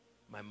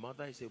 my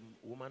mother is a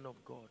woman of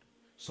God.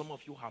 Some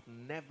of you have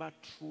never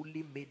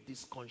truly made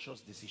this conscious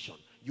decision.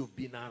 You've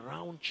been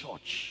around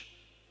church.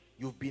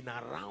 You've been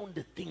around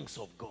the things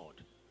of God.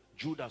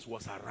 Judas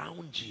was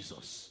around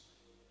Jesus,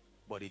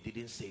 but he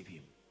didn't save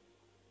him.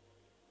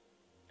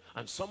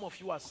 And some of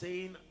you are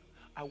saying,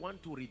 I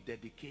want to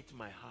rededicate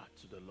my heart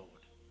to the Lord.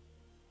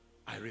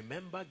 I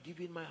remember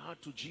giving my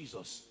heart to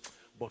Jesus,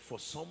 but for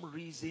some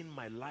reason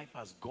my life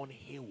has gone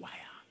haywire.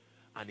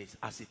 And it's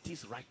as it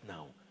is right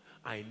now,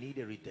 I need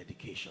a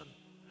rededication.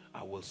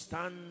 I will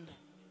stand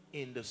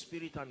in the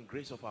spirit and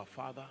grace of our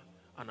Father,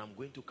 and I'm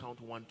going to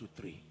count 1 to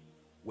 3.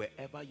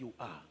 Wherever you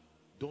are,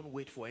 don't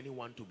wait for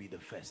anyone to be the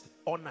first.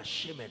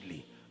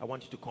 Unashamedly, I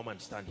want you to come and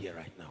stand here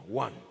right now.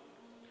 1.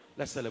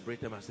 Let's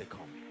celebrate them as they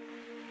come.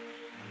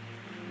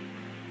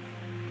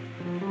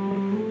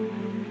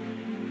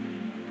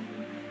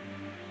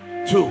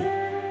 2.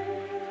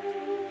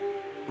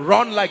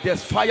 Run like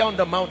there's fire on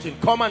the mountain.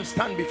 Come and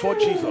stand before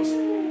Jesus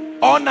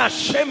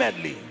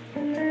unashamedly.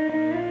 3.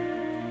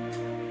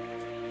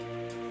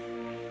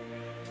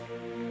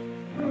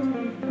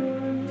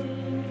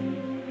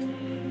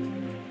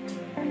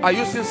 Are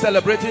you still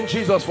celebrating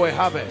Jesus for a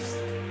harvest?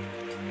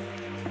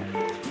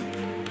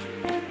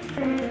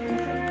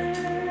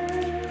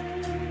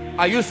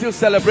 Are you still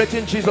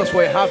celebrating Jesus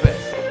for a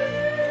harvest?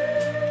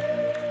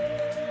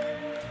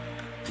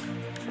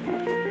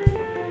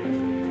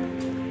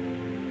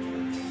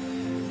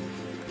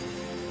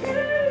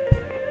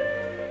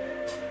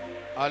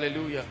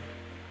 Hallelujah.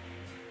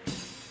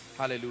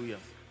 Hallelujah.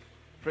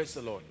 Praise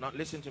the Lord. Now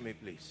listen to me,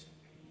 please.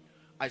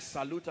 I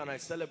salute and I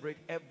celebrate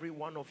every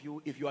one of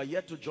you. If you are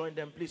yet to join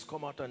them, please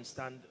come out and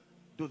stand.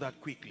 Do that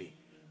quickly.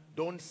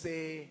 Don't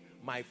say,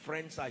 my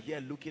friends are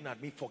here looking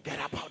at me. Forget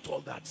about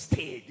all that.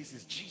 Stay. This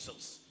is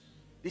Jesus.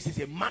 This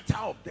is a matter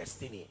of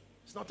destiny.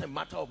 It's not a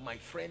matter of my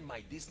friend,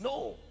 my this.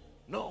 No.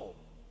 No.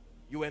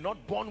 You were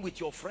not born with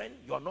your friend.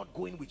 You are not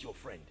going with your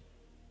friend.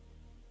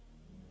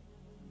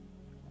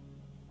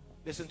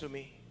 Listen to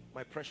me,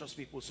 my precious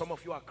people. Some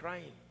of you are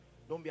crying.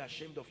 Don't be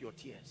ashamed of your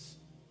tears.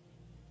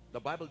 The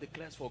Bible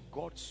declares, for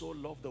God so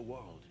loved the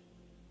world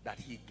that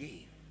he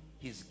gave.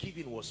 His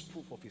giving was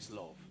proof of his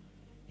love.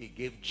 He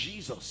gave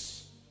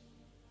Jesus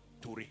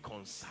to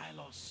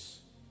reconcile us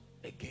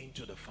again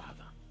to the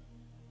Father.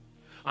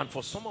 And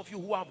for some of you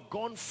who have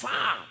gone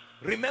far,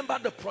 remember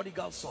the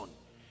prodigal son.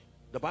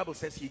 The Bible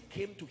says he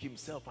came to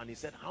himself and he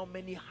said, how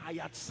many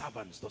hired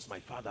servants does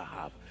my father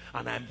have?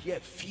 And I'm here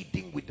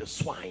feeding with the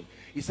swine.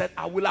 He said,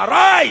 I will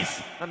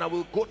arise and I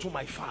will go to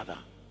my father.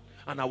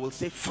 And I will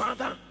say,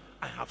 Father,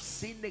 I have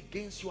sinned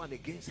against you and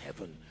against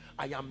heaven.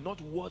 I am not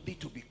worthy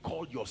to be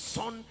called your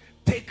son.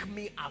 Take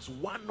me as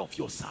one of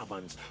your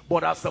servants.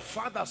 But as the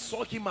father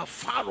saw him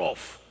afar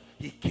off,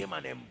 he came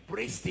and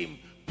embraced him,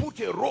 put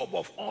a robe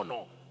of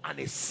honor and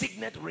a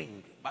signet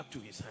ring back to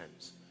his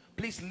hands.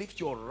 Please lift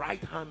your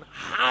right hand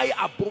high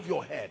above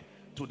your head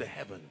to the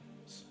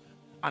heavens.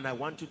 And I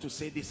want you to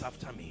say this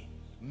after me.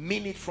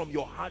 Mean it from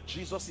your heart.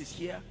 Jesus is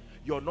here.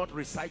 You're not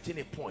reciting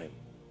a poem.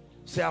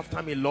 Say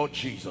after me, Lord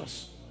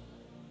Jesus.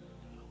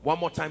 One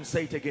more time,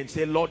 say it again.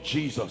 Say, Lord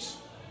Jesus,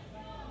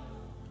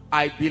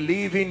 I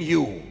believe in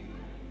you,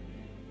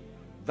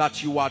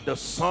 that you are the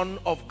Son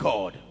of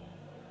God.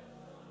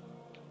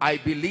 I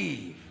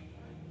believe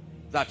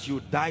that you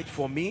died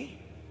for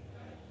me.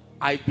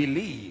 I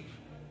believe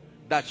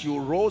that you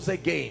rose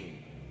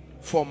again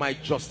for my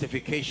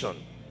justification.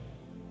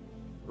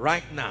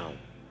 Right now,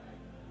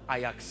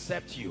 I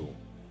accept you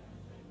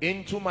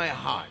into my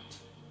heart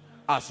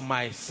as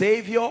my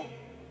Savior,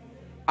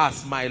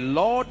 as my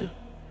Lord,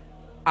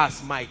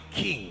 as my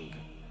King.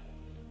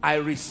 I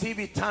receive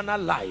eternal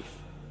life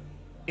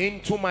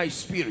into my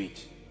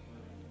spirit.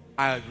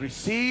 I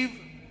receive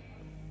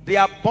the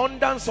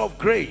abundance of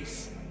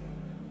grace,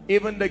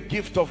 even the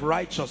gift of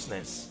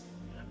righteousness.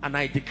 And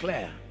I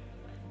declare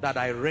that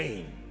I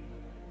reign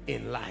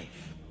in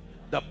life.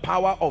 The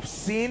power of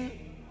sin,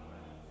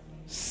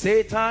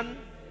 Satan,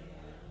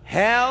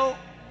 hell,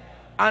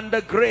 and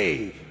the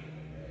grave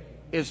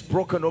is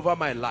broken over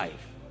my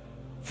life.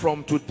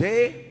 From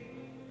today,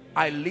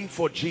 I live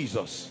for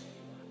Jesus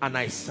and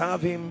I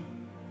serve him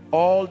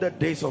all the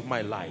days of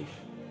my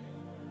life.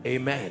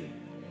 Amen.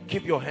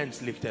 Keep your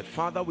hands lifted.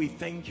 Father, we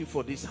thank you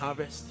for this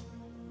harvest.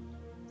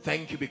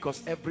 Thank you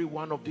because every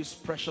one of these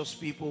precious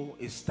people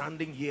is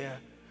standing here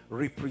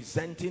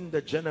representing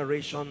the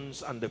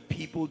generations and the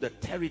people, the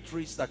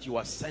territories that you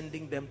are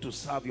sending them to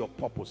serve your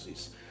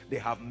purposes. They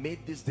have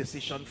made this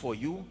decision for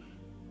you.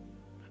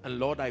 And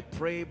Lord, I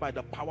pray by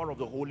the power of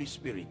the Holy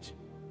Spirit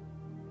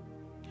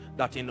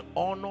that in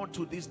honor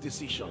to this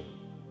decision,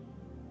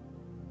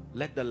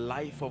 let the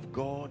life of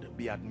God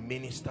be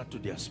administered to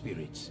their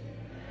spirits.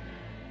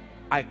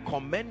 I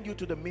commend you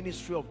to the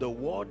ministry of the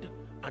Word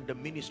and the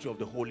ministry of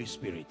the Holy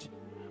Spirit.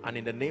 And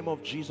in the name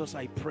of Jesus,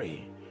 I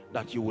pray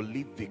that you will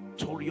live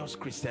victorious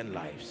Christian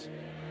lives.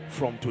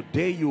 From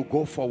today, you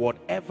go forward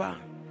ever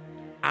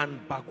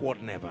and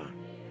backward never.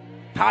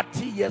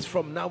 30 years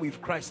from now,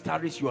 if Christ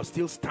tarries, you are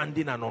still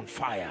standing and on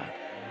fire.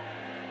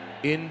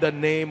 In the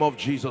name of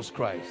Jesus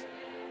Christ.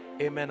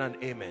 Amen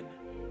and amen.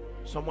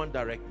 Someone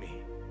direct me.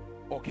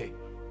 Okay,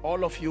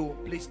 all of you,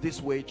 please this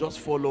way, just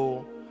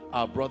follow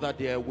our brother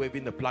there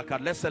waving the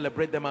placard. Let's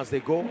celebrate them as they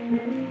go.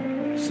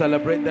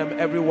 Celebrate them,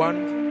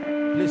 everyone.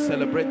 Please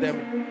celebrate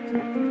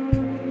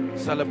them.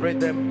 Celebrate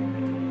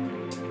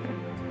them.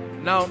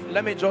 Now,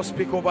 let me just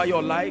speak over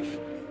your life.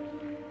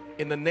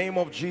 In the name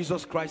of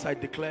Jesus Christ, I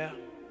declare,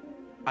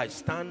 I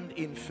stand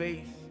in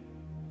faith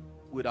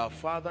with our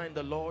Father in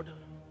the Lord,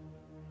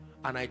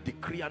 and I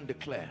decree and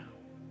declare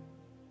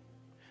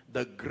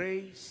the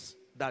grace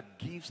that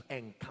gives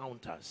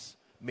encounters,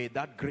 may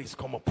that grace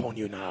come upon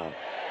you now.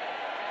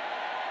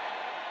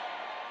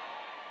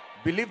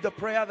 Believe the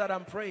prayer that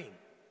I'm praying.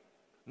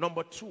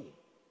 Number 2,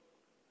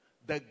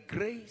 the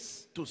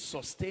grace to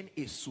sustain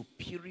a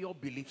superior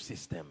belief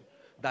system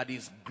that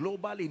is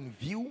global in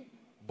view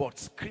but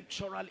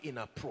scriptural in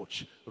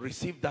approach.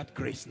 Receive that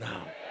grace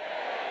now.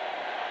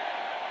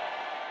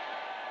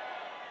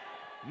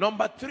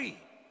 Number 3,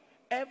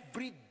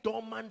 every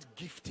dormant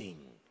gifting,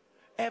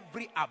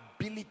 every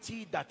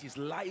ability that is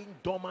lying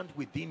dormant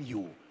within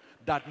you,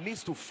 that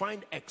needs to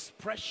find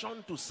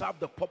expression to serve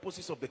the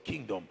purposes of the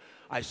kingdom,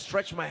 I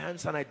stretch my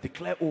hands and I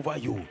declare over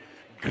you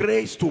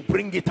grace to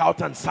bring it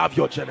out and serve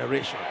your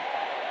generation.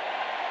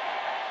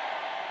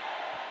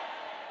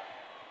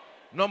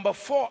 Number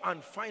 4,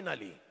 and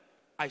finally,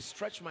 I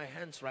stretch my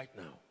hands right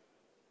now.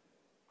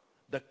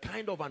 The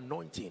kind of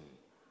anointing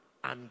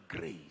and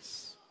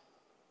grace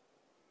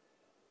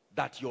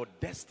that your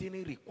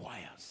destiny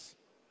requires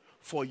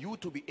for you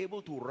to be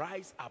able to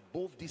rise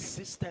above these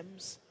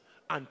systems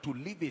and to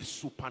live a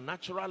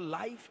supernatural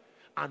life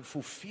and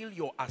fulfill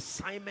your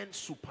assignment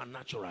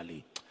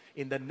supernaturally.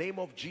 In the name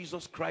of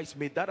Jesus Christ,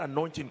 may that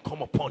anointing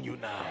come upon you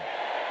now.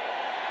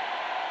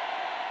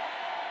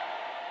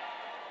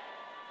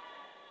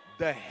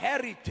 The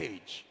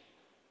heritage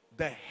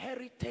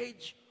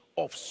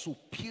of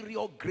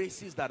superior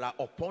graces that are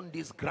upon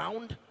this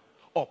ground,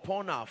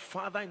 upon our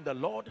Father in the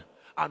Lord,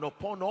 and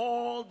upon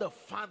all the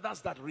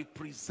fathers that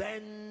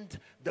represent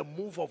the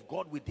move of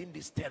God within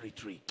this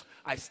territory.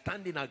 I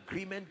stand in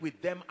agreement with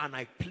them and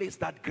I place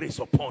that grace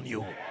upon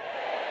you.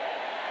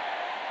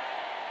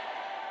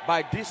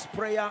 By this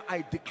prayer,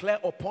 I declare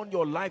upon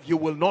your life, you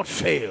will not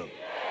fail.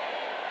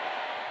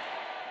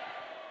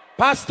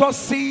 Pastor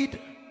seed,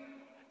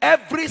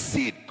 every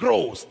seed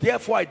grows.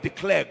 Therefore, I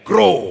declare,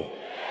 grow.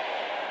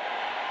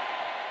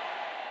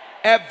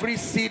 Every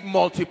seed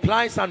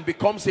multiplies and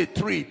becomes a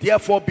tree.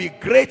 Therefore, be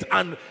great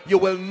and you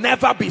will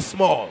never be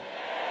small.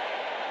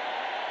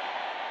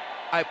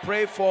 I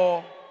pray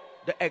for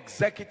the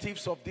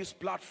executives of this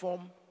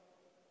platform,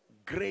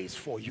 grace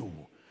for you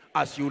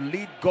as you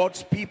lead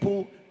God's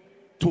people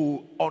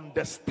to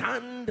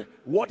understand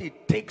what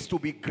it takes to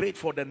be great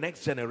for the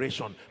next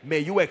generation. May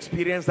you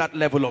experience that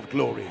level of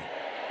glory.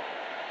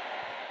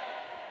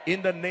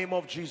 In the name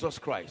of Jesus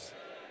Christ.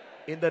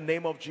 In the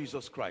name of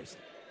Jesus Christ.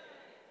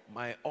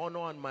 My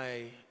honor and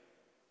my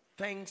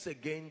thanks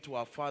again to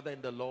our Father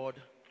in the Lord,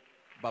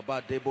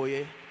 Baba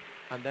Deboye,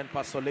 and then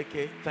Pastor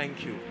Leke.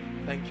 Thank you.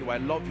 Thank you. I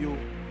love you.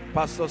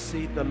 Pastor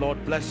C, the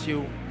Lord bless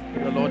you.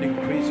 The Lord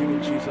increase you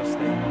in Jesus'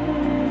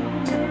 name.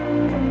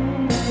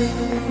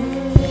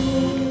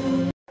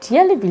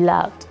 Dearly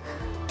beloved,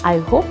 I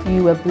hope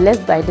you were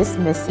blessed by this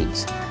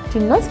message. Do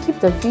not keep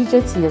the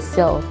video to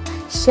yourself.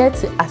 Share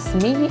to as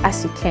many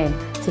as you can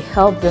to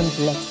help them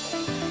bless.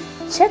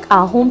 Check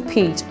our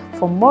homepage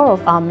for more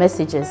of our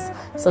messages.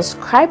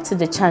 Subscribe to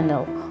the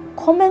channel,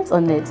 comment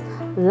on it,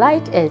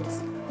 like it.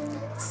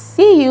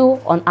 See you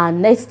on our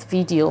next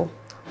video.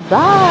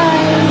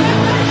 Bye.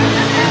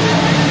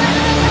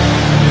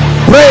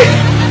 Pray,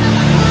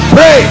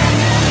 pray,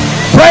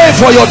 pray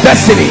for your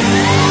destiny.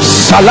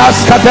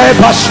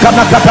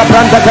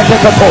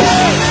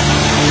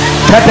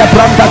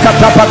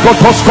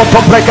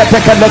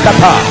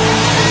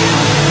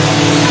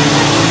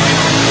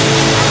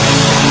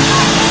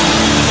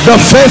 The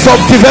phase of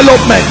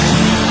development.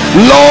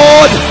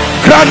 Lord,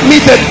 grant me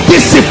the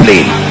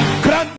discipline